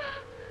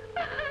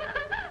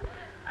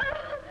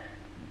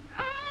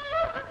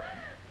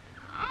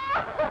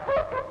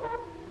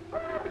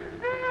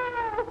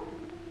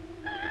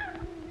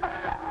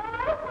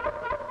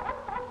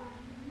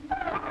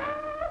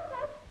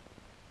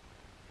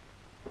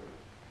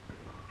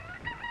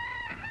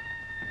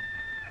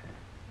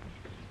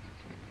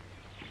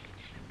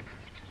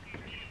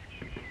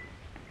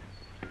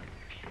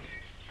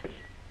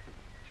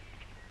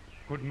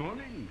 Good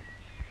morning.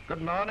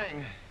 Good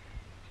morning.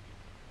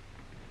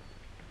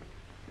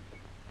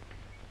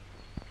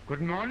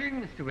 Good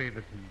morning, Mr.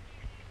 Waverton.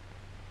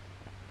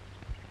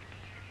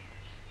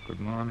 Good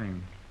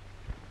morning.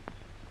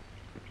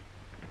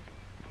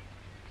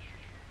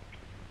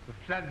 The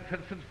floods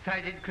have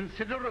subsided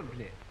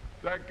considerably.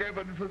 Thank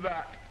heaven for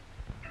that.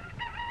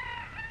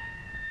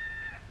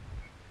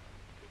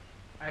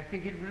 I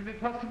think it will be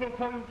possible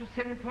for you to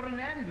send for an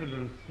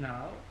ambulance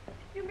now.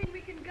 You mean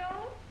we can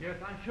go? Yes,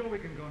 I'm sure we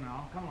can go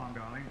now. Come on,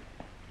 darling.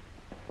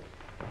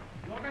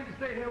 You're going to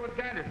stay here with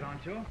Gladys,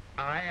 aren't you?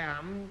 I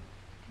am.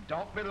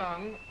 Don't be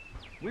long.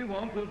 We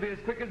won't. We'll be as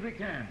quick as we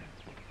can.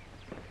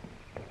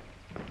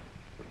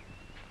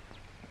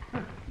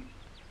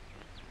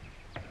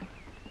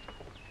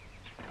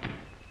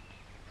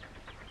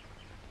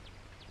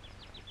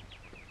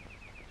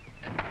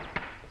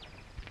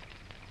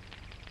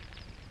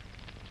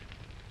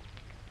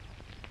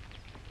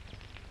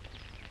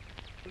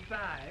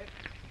 Goodbye.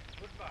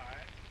 Goodbye.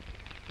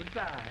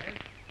 Goodbye.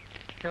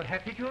 So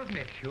happy to have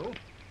met you.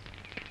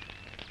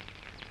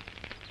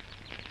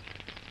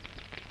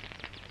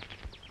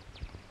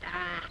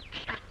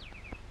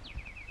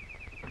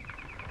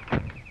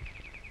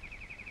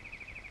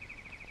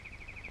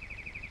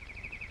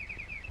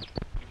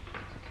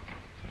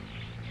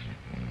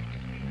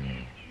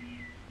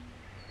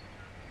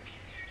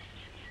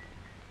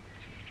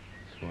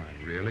 So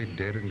I'm really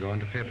dead and gone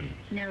to heaven.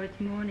 No, it's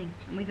morning,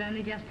 and we've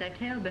only just our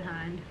tail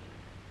behind.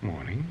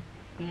 Morning?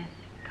 Yes,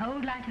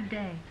 cold light of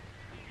day.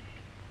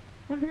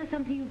 Wasn't there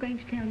something you were going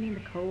to tell me in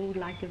the cold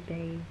light of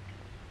day?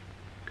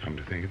 Come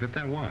to think of it,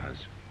 there was.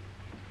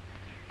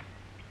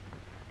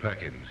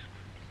 Perkins,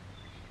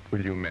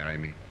 will you marry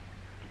me?